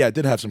eye. But yeah, it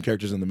did have some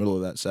characters in the middle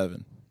of that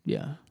 7.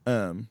 Yeah.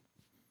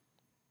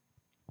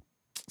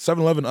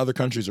 7-Eleven other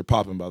countries are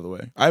popping, by the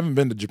way. I haven't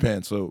been to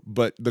Japan,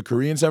 but the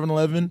Korean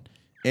 7-Eleven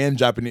and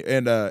Japanese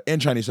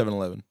and Chinese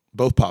 7-Eleven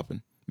both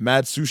popping.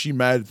 Mad sushi,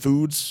 mad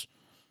foods,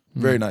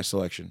 very nice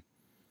selection.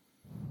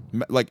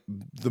 Like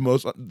the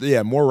most,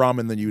 more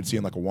ramen than you would see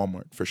in like a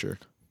Walmart for sure.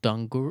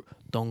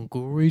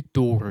 Donguri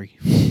Dori.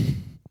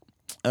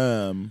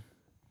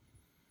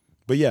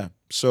 But yeah,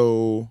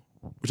 so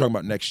we're talking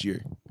about next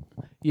year.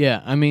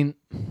 Yeah, I mean,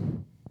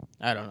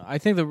 I don't know. I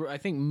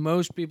think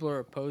most people are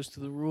opposed to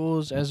the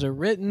rules as they're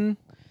written.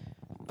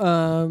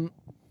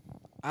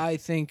 I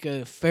think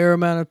a fair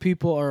amount of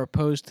people are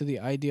opposed to the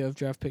idea of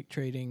draft pick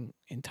trading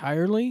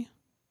entirely.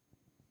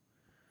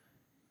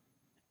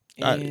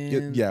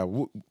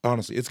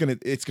 Honestly, it's gonna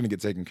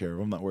get taken care of.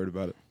 I'm not worried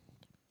about it.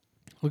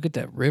 Look at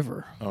that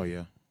river. Oh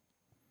yeah.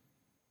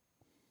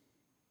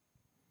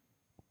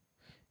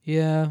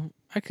 Yeah,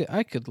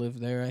 I could live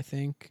there, I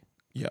think.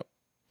 Yep.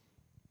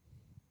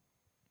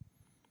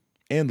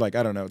 And like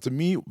I don't know, to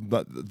me,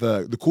 but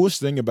the coolest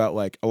thing about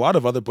like a lot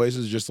of other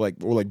places, just like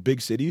or like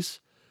big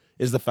cities,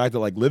 is the fact that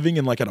like living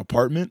in like an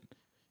apartment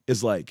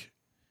is like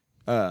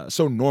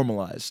so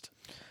normalized.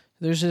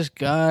 There's this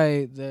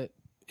guy that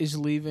is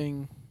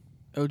leaving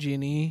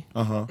OG&E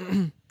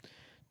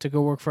to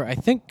go work for, I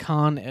think,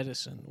 Con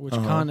Edison, which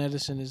Con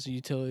Edison is a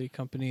utility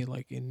company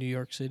like in New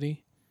York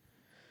City.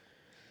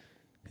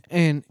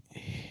 And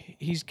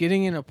he's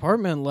getting an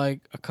apartment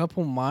like a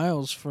couple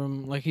miles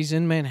from, like he's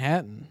in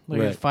Manhattan,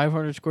 like a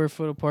 500 square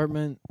foot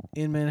apartment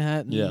in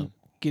Manhattan,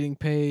 getting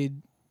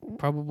paid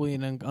probably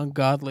an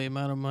ungodly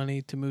amount of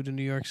money to move to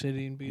New York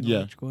City and be an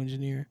electrical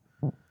engineer.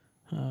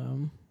 I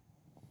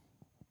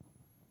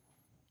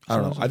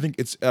don't know. I think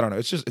it's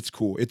it's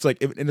cool. It's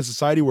like in a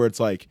society where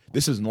it's like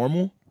this is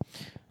normal.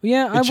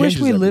 Yeah, I wish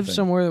changes we lived everything.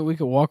 somewhere that we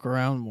could walk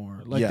around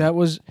more. Like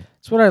that's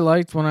what I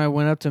liked when I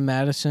went up to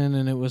Madison,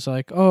 and it was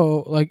like,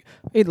 oh, like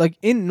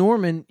in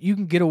Norman, you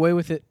can get away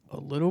with it a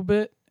little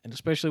bit, and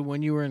especially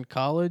when you were in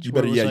college. You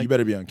better you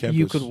better be on campus.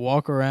 You could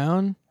walk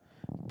around,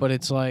 but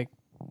it's like,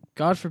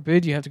 God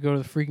forbid you have to go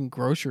to the freaking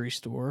grocery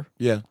store.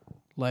 Yeah.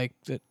 Like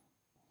that,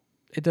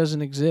 it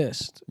doesn't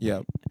exist.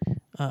 Yeah.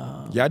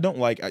 I don't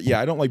like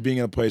being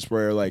in a place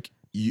where like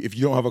if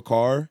you don't have a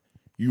car,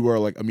 you are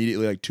like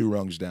immediately like 2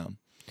 rungs down.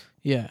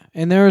 Yeah,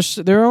 and there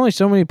are only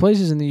so many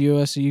places in the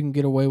U.S. that you can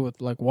get away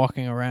with like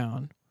walking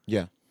around.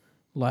 Yeah.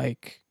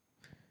 Like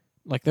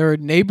there are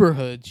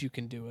neighborhoods you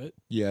can do it.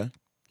 Yeah.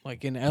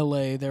 Like in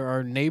L.A., there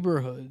are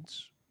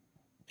neighborhoods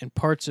and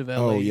parts of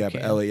L.A. Oh yeah,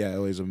 but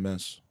LA's a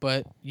mess.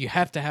 But you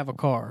have to have a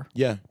car.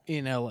 Yeah.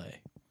 In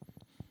L.A.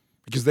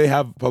 because they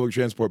have public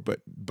transport, but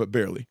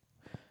barely,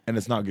 and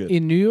it's not good.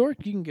 In New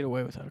York, you can get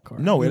away without a car.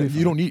 No, You'll and be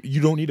you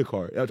fine. don't need a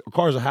car. A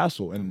car is a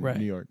hassle in Right.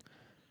 New York.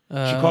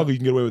 Uh, Chicago, you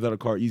can get away without a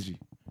car easy.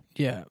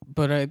 Yeah,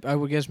 but I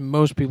would guess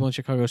most people in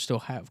Chicago still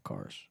have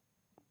cars.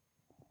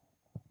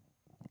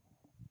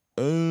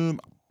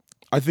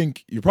 I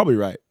think you're probably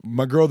right.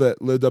 My girl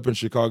that lived up in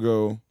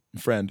Chicago,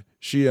 friend,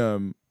 she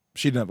didn't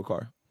have a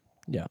car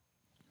Yeah.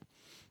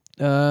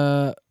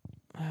 I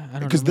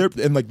don't because know.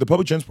 they're and like the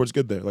public transport's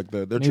good there. Like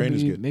their train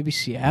is good. Maybe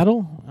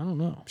Seattle? I don't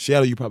know.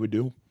 Seattle, you probably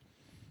do.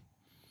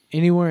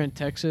 Anywhere in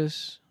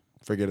Texas,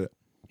 Forget it.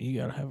 you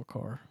gotta have a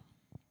car.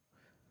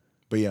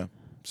 But yeah,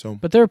 so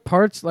But there are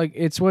parts like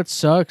it's what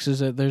sucks is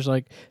that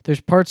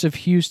there's parts of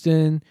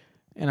Houston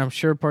and I'm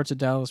sure parts of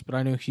Dallas, but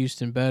I know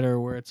Houston better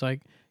where it's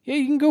like, yeah,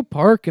 you can go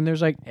park and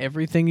there's like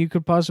everything you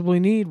could possibly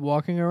need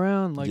walking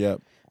around, like yeah,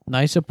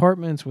 nice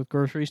apartments with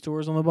grocery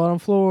stores on the bottom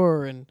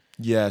floor and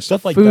yeah,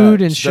 stuff like food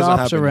that and just doesn't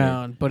shops happen here.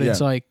 around. But it's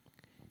Yeah. like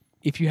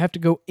if you have to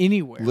go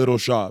anywhere, Little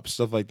shops,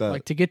 stuff like that.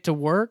 like to get to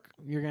work,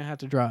 you're gonna have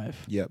to drive.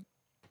 Yep.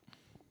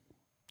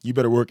 You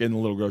better work in the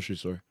little grocery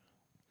store.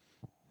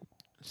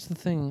 That's the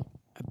thing.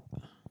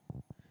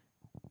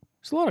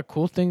 There's a lot of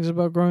cool things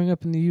about growing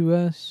up in the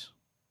U.S.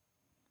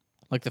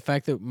 Like the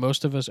fact that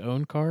most of us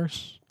own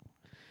cars.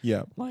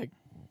 Yeah. Like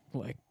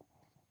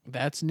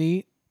that's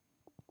neat.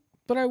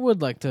 But I would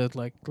like to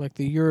like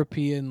the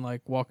European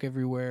like walk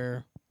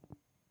everywhere.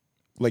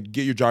 Like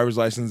get your driver's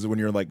license when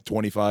you're like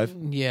 25.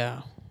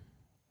 Yeah.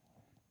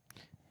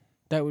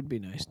 That would be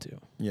nice too.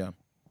 Yeah.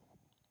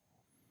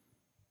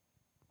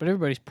 But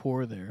everybody's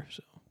poor there,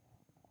 so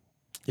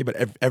Yeah, but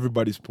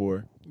everybody's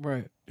poor.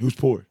 right. Who's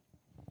poor?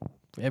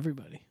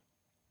 Everybody.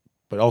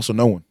 But also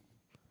no one.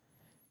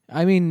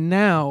 I mean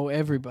now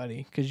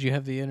everybody because you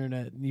have the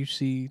internet and you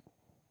see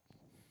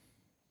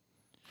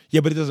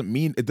Yeah, but it doesn't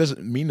mean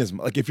as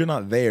much. Like if you're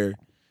not there,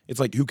 it's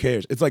like who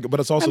cares? It's like, but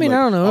it's also I mean, like,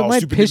 I don't know. It oh, might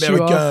stupid piss you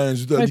off.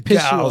 Americans, the Might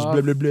piss you cows, off.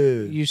 blah blah blah.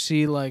 you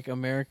see like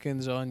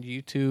Americans on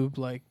YouTube,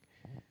 like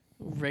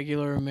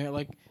regular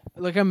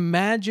like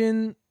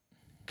imagine,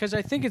 because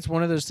I think it's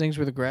one of those things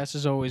where the grass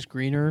is always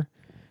greener,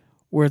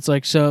 where it's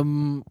like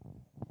some,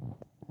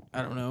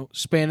 I don't know,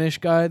 Spanish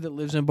guy that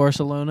lives in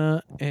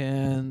Barcelona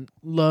and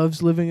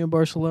loves living in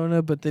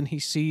Barcelona, but then he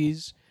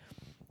sees,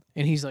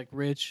 and he's like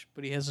rich,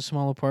 but he has a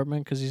small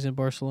apartment because he's in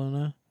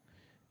Barcelona,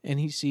 and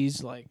he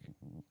sees like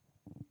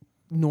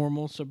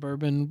normal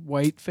suburban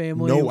white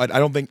family. No, I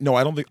don't think. No,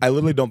 I don't think. I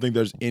literally don't think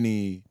there's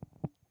any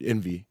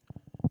envy.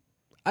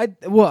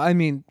 Well, I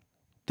mean,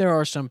 there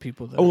are some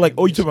people that. Oh, are like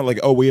you envious. talking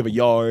about like we have a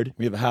yard,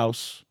 we have a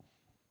house.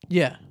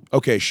 Yeah,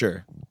 Okay,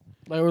 sure.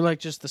 like or like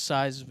just the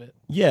size of it.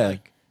 Yeah.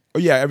 Like, Oh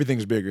yeah,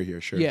 everything's bigger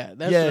here. Sure. yeah,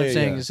 that's yeah, what I'm yeah,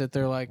 saying yeah. is that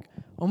they're like,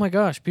 oh my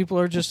gosh, people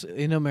are just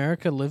in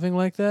America living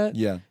like that,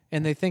 Yeah.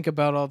 and they think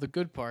about all the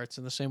good parts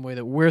in the same way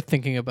that we're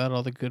thinking about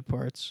all the good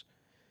parts.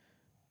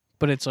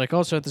 But it's like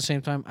also at the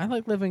same time, I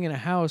like living in a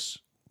house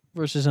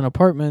versus an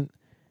apartment.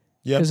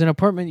 Yeah. Because an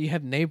apartment, you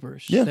have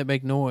neighbors Yeah. that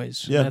make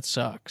noise. Yeah. And that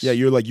sucks. Yeah,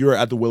 you're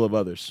at the will of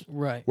others.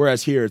 Right.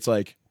 Whereas here, it's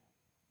like,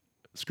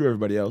 screw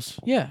everybody else.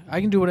 Yeah,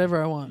 I can do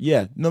whatever I want.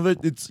 Yeah, no,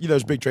 it's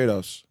there's big trade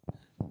offs.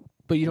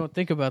 But you don't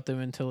think about them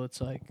until it's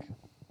like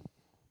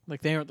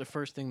they aren't the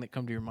first thing that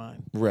come to your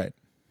mind. Right.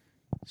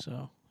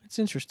 So it's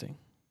interesting.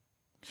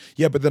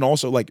 Yeah, but then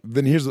also like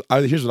here's what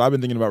I've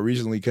been thinking about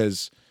recently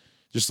because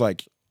just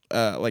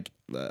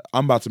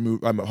I'm about to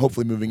move. I'm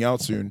hopefully moving out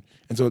soon,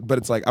 and so but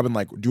it's like I've been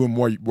like doing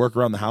more work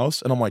around the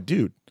house, and I'm like,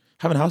 dude,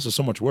 having a house is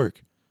so much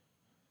work.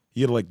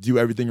 You gotta like do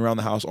everything around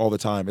the house all the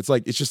time. It's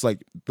like it's just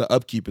like the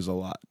upkeep is a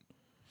lot.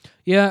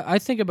 Yeah, I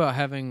think about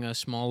having a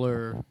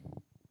smaller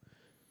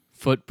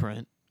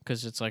footprint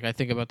because it's like I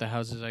think about the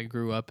houses I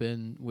grew up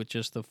in with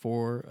just the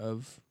four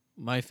of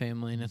my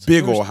family, and it's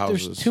Big like, old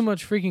there's houses. too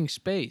much freaking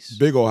space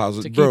Big old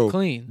houses, to keep bro.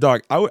 clean.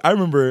 Dog, I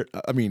remember.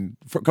 I mean,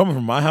 coming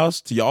from my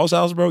house to y'all's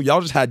house, bro.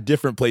 Y'all just had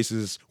different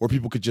places where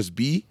people could just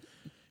be.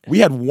 We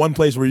had one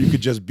place where you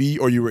could just be,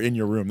 or you were in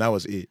your room. That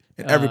was it,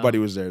 and everybody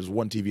was there. There's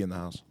one TV in the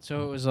house.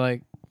 So it was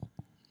like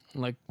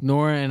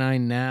Nora and I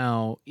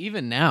now,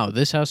 even now,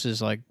 this house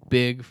is like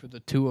big for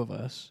the two of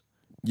us.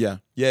 Yeah,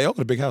 y'all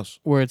got a big house.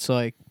 Where it's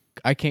like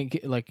I can't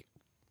get like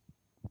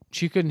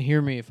she couldn't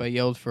hear me if I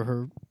yelled for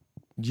her.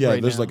 Yeah,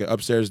 Right there's now. like an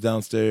upstairs,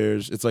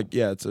 downstairs. It's like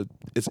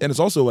it's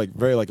also like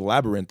very like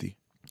labyrinthy.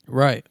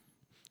 Right.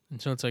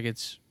 And so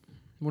it's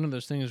one of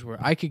those things where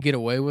I could get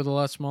away with a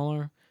lot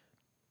smaller,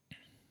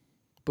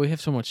 but we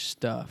have so much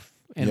stuff,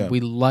 and Yeah. we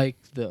like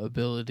the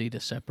ability to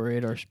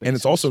separate our spaces. And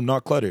it's also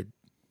not cluttered.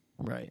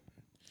 right.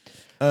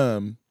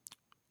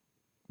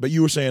 But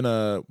you were saying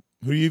who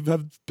do you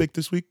have picked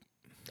this week?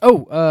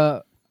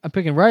 Oh, I'm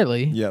picking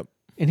Riley, Yep.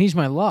 and he's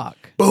my lock.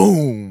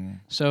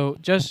 Boom. So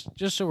just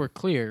so we're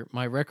clear,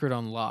 my record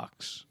on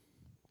locks.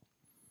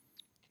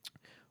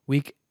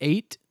 Week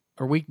 8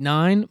 or week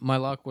 9, my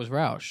lock was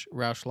Roush.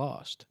 Roush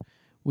lost.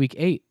 Week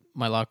 8,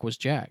 my lock was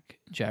Jack.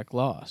 Jack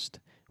lost.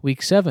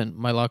 Week 7,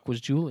 my lock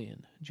was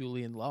Julian.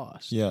 Julian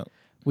lost. Yeah.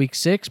 Week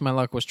 6, my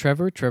lock was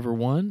Trevor. Trevor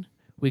won.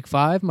 Week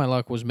 5, my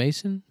lock was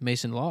Mason.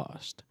 Mason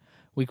lost.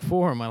 Week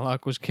 4, my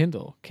lock was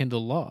Kendall.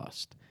 Kendall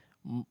lost.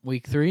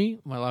 Week 3,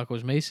 my lock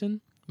was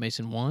Mason.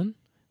 Mason won.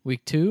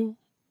 Week 2,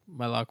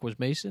 my lock was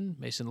Mason.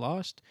 Mason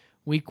lost.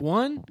 Week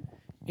 1,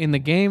 in the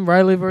game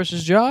Riley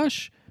versus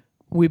Josh,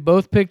 we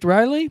both picked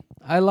Riley.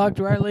 I locked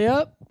Riley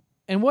up.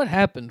 And what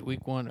happened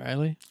week 1,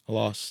 Riley? I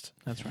lost.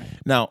 That's right.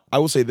 Now, I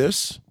will say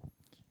this.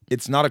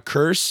 It's not a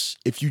curse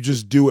if you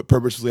just do it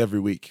purposely every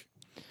week.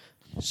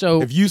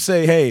 So If you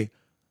say, hey,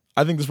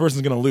 I think this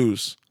person's going to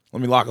lose,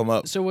 let me lock them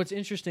up. So what's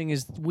interesting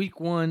is week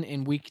 1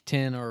 and week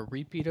 10 are a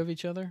repeat of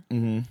each other.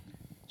 Mm-hmm.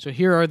 So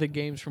here are the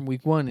games from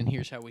week 1, and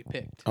here's how we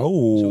picked.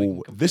 Oh, So we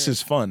can this compare.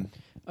 is fun.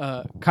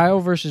 Kyle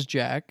versus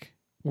Jack.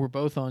 We're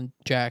both on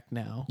Jack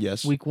now.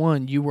 Yes. Week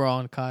 1, you were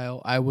on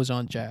Kyle. I was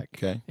on Jack.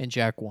 Okay. And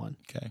Jack won.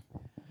 Okay.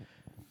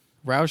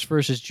 Roush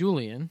versus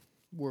Julian.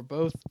 We're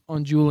both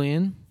on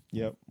Julian.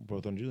 Yep.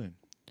 Both on Julian.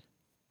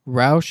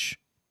 Roush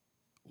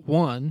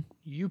won.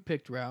 You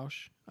picked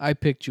Roush. I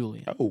picked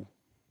Julian. Oh.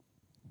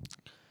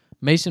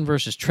 Mason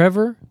versus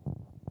Trevor.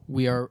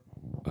 We are.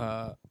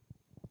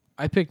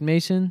 I picked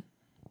Mason.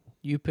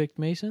 You picked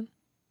Mason.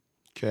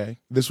 Okay.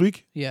 This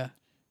week? Yeah.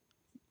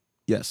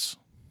 Yes.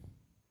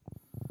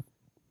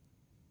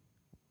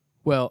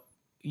 Well,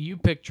 you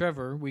picked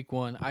Trevor week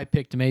 1. I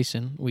picked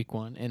Mason week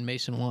 1, and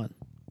Mason won.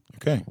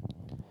 Okay.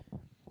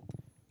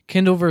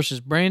 Kendall versus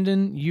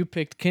Brandon. You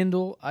picked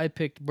Kendall. I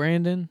picked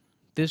Brandon.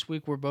 This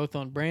week we're both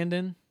on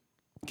Brandon.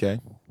 Okay.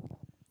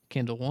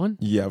 Kendall won.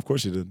 Yeah, of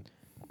course you did.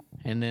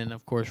 And then,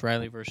 of course,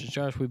 Riley versus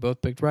Josh. We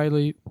both picked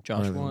Riley.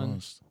 Josh Riley won.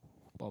 lost.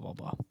 Blah, blah,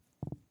 blah.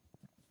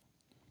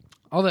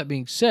 All that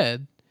being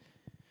said,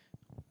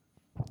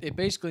 it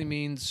basically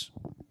means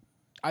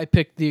I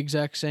picked the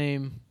exact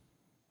same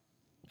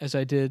as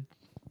I did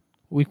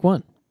week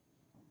 1.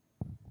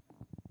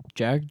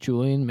 Jack,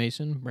 Julian,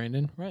 Mason,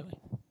 Brandon, Riley.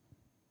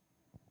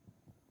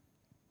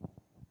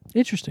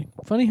 Interesting.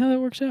 Funny how that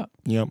works out.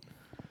 Yep.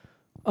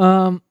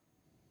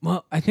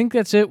 Well, I think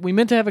that's it. We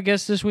meant to have a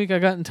guest this week. I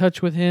got in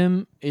touch with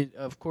him.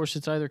 Of course,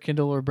 it's either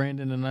Kendall or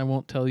Brandon, and I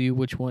won't tell you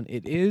which one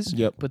it is.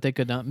 Yep. But they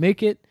could not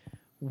make it.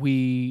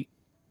 We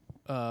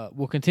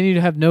will continue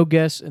to have no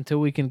guests until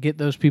we can get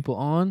those people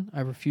on. I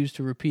refuse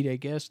to repeat a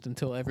guest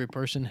until every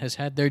person has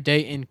had their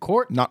day in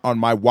court. Not on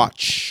my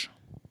watch.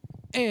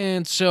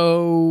 And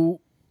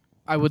so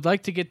I would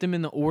like to get them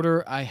in the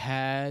order I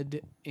had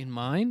in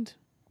mind.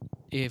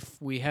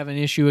 If we have an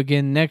issue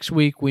again next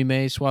week, we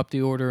may swap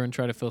the order and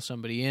try to fill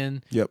somebody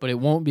in. Yep. But it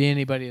won't be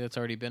anybody that's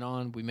already been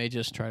on. We may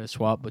just try to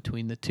swap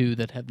between the two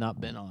that have not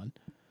been on.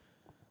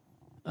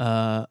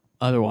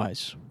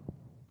 Otherwise,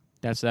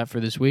 that's that for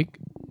this week.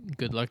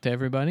 Good luck to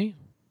everybody.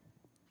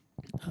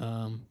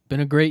 Been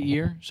a great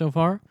year so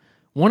far.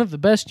 One of the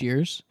best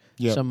years,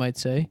 Yep. some might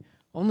say.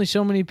 Only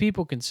so many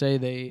people can say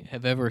they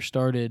have ever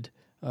started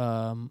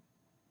 8-1.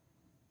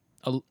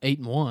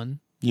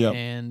 Yep.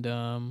 And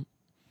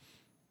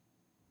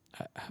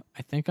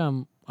I think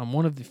I'm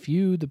one of the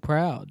few, the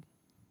proud,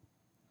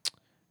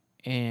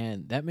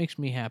 and that makes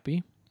me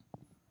happy.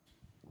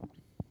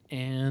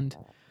 And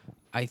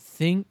I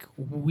think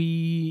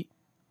we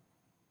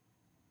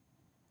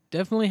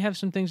definitely have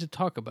some things to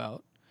talk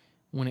about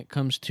when it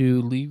comes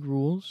to league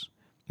rules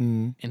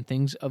Mm. and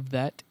things of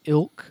that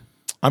ilk.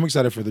 I'm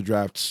excited for the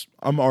drafts.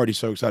 I'm already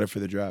so excited for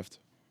the draft.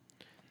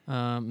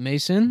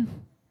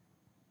 Mason,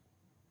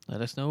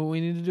 let us know what we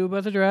need to do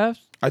about the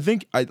draft. I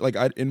think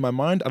in my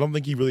mind, I don't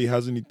think he really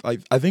has any. I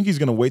think he's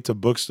gonna wait to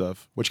book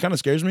stuff, which kind of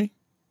scares me.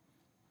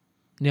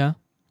 Yeah.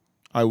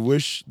 I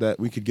wish that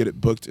we could get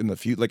it booked in the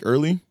future, like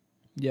early,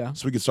 Yeah.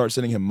 so we could start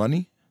sending him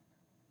money.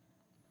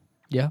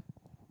 Yeah.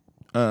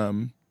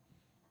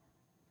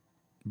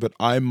 But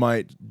I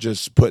might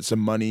just put some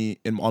money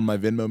on my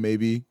Venmo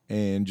maybe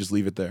and just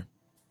leave it there.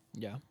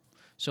 Yeah.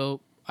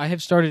 So I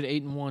have started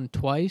 8-1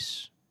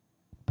 twice,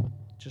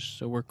 just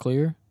so we're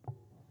clear.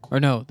 Or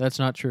no, that's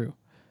not true.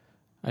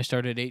 I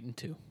started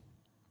 8-2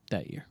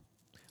 that year.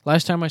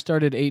 Last time I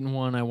started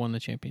 8-1, I won the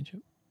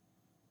championship.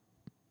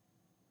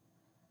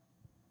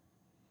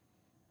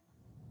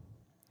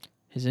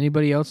 Has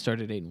anybody else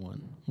started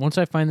 8-1? Once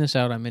I find this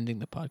out, I'm ending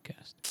the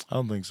podcast. I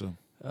don't think so.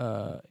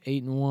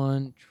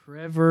 8-1.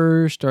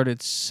 Trevor started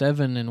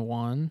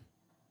 7-1.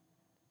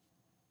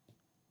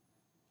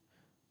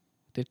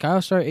 Did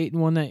Kyle start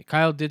 8-1 that?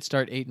 Kyle did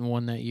start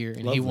 8-1 that year,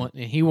 and Lovely. he won.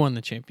 And he won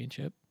the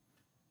championship.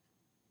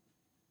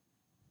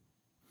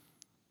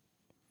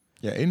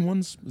 Yeah,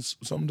 8-1's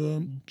something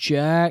to.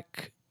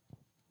 Jack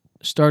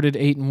started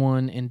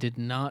 8-1 and did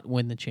not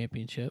win the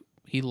championship.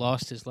 He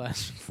lost his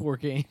last 4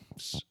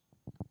 games.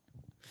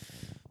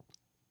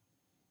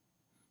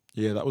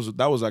 Yeah, that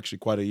was actually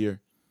quite a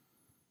year.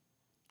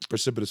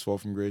 Precipitous fall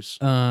from grace.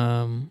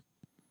 And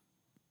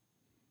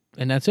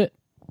that's it.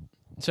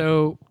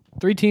 So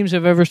 3 teams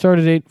have ever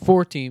started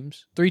 4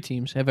 teams. 3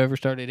 teams have ever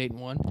started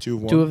 8-1. 2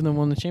 of 1. 2 of them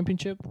won the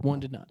championship. 1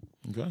 did not.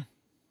 Okay.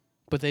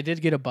 But they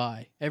did get a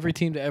bye. Every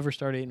team to ever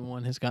start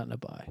 8-1 has gotten a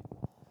bye.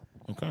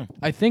 Okay.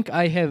 I think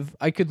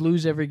I could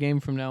lose every game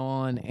from now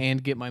on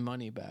and get my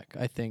money back.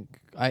 I think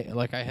I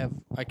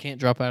can't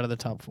drop out of the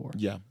top 4.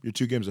 Yeah, you're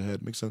 2 games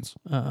ahead. Makes sense.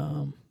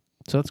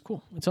 So that's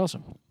cool. It's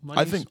awesome.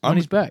 Money's, think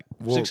money's back.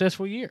 well-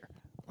 Successful year.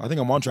 I think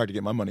I'm on track to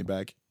get my money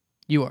back.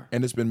 You are.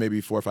 And it's been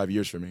maybe 4 or 5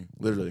 years for me.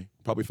 Literally.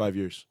 Probably 5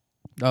 years.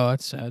 Oh,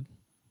 that's sad.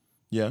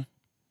 Yeah.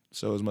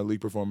 So it was my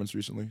league performance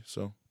recently.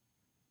 So,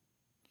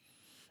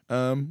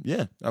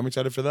 yeah, I'm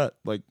excited for that.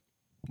 Like,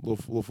 little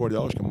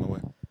 $40 coming my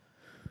way.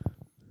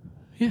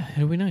 Yeah,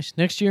 it'll be nice.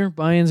 Next year,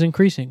 buy-in's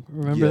increasing.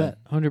 Remember Yeah.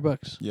 that?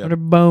 $100. Yeah.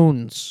 100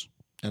 bones.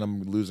 And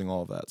I'm losing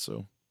all of that.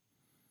 So,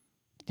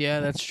 Yeah,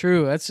 that's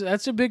true.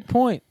 That's a big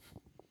point.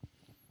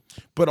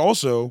 but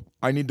also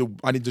I need to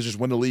just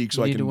win the league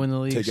so You I need can to win the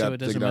league take so out it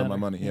take doesn't it out matter. of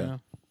my money. Yeah.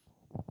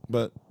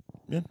 But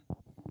yeah,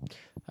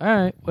 All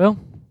right. Well,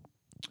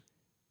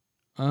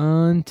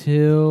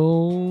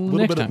 until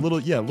next time.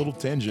 little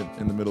tangent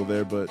in the middle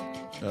there, but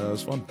it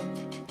was fun.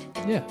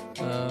 Yeah,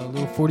 a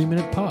little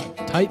 40-minute pod.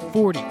 Tight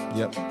 40.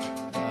 Yep.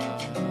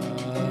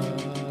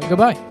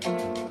 Goodbye.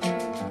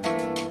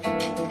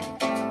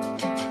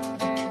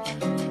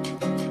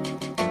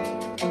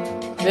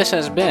 This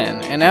has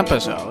been an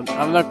episode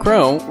of The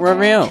Crew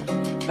Review.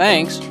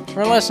 Thanks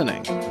for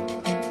listening.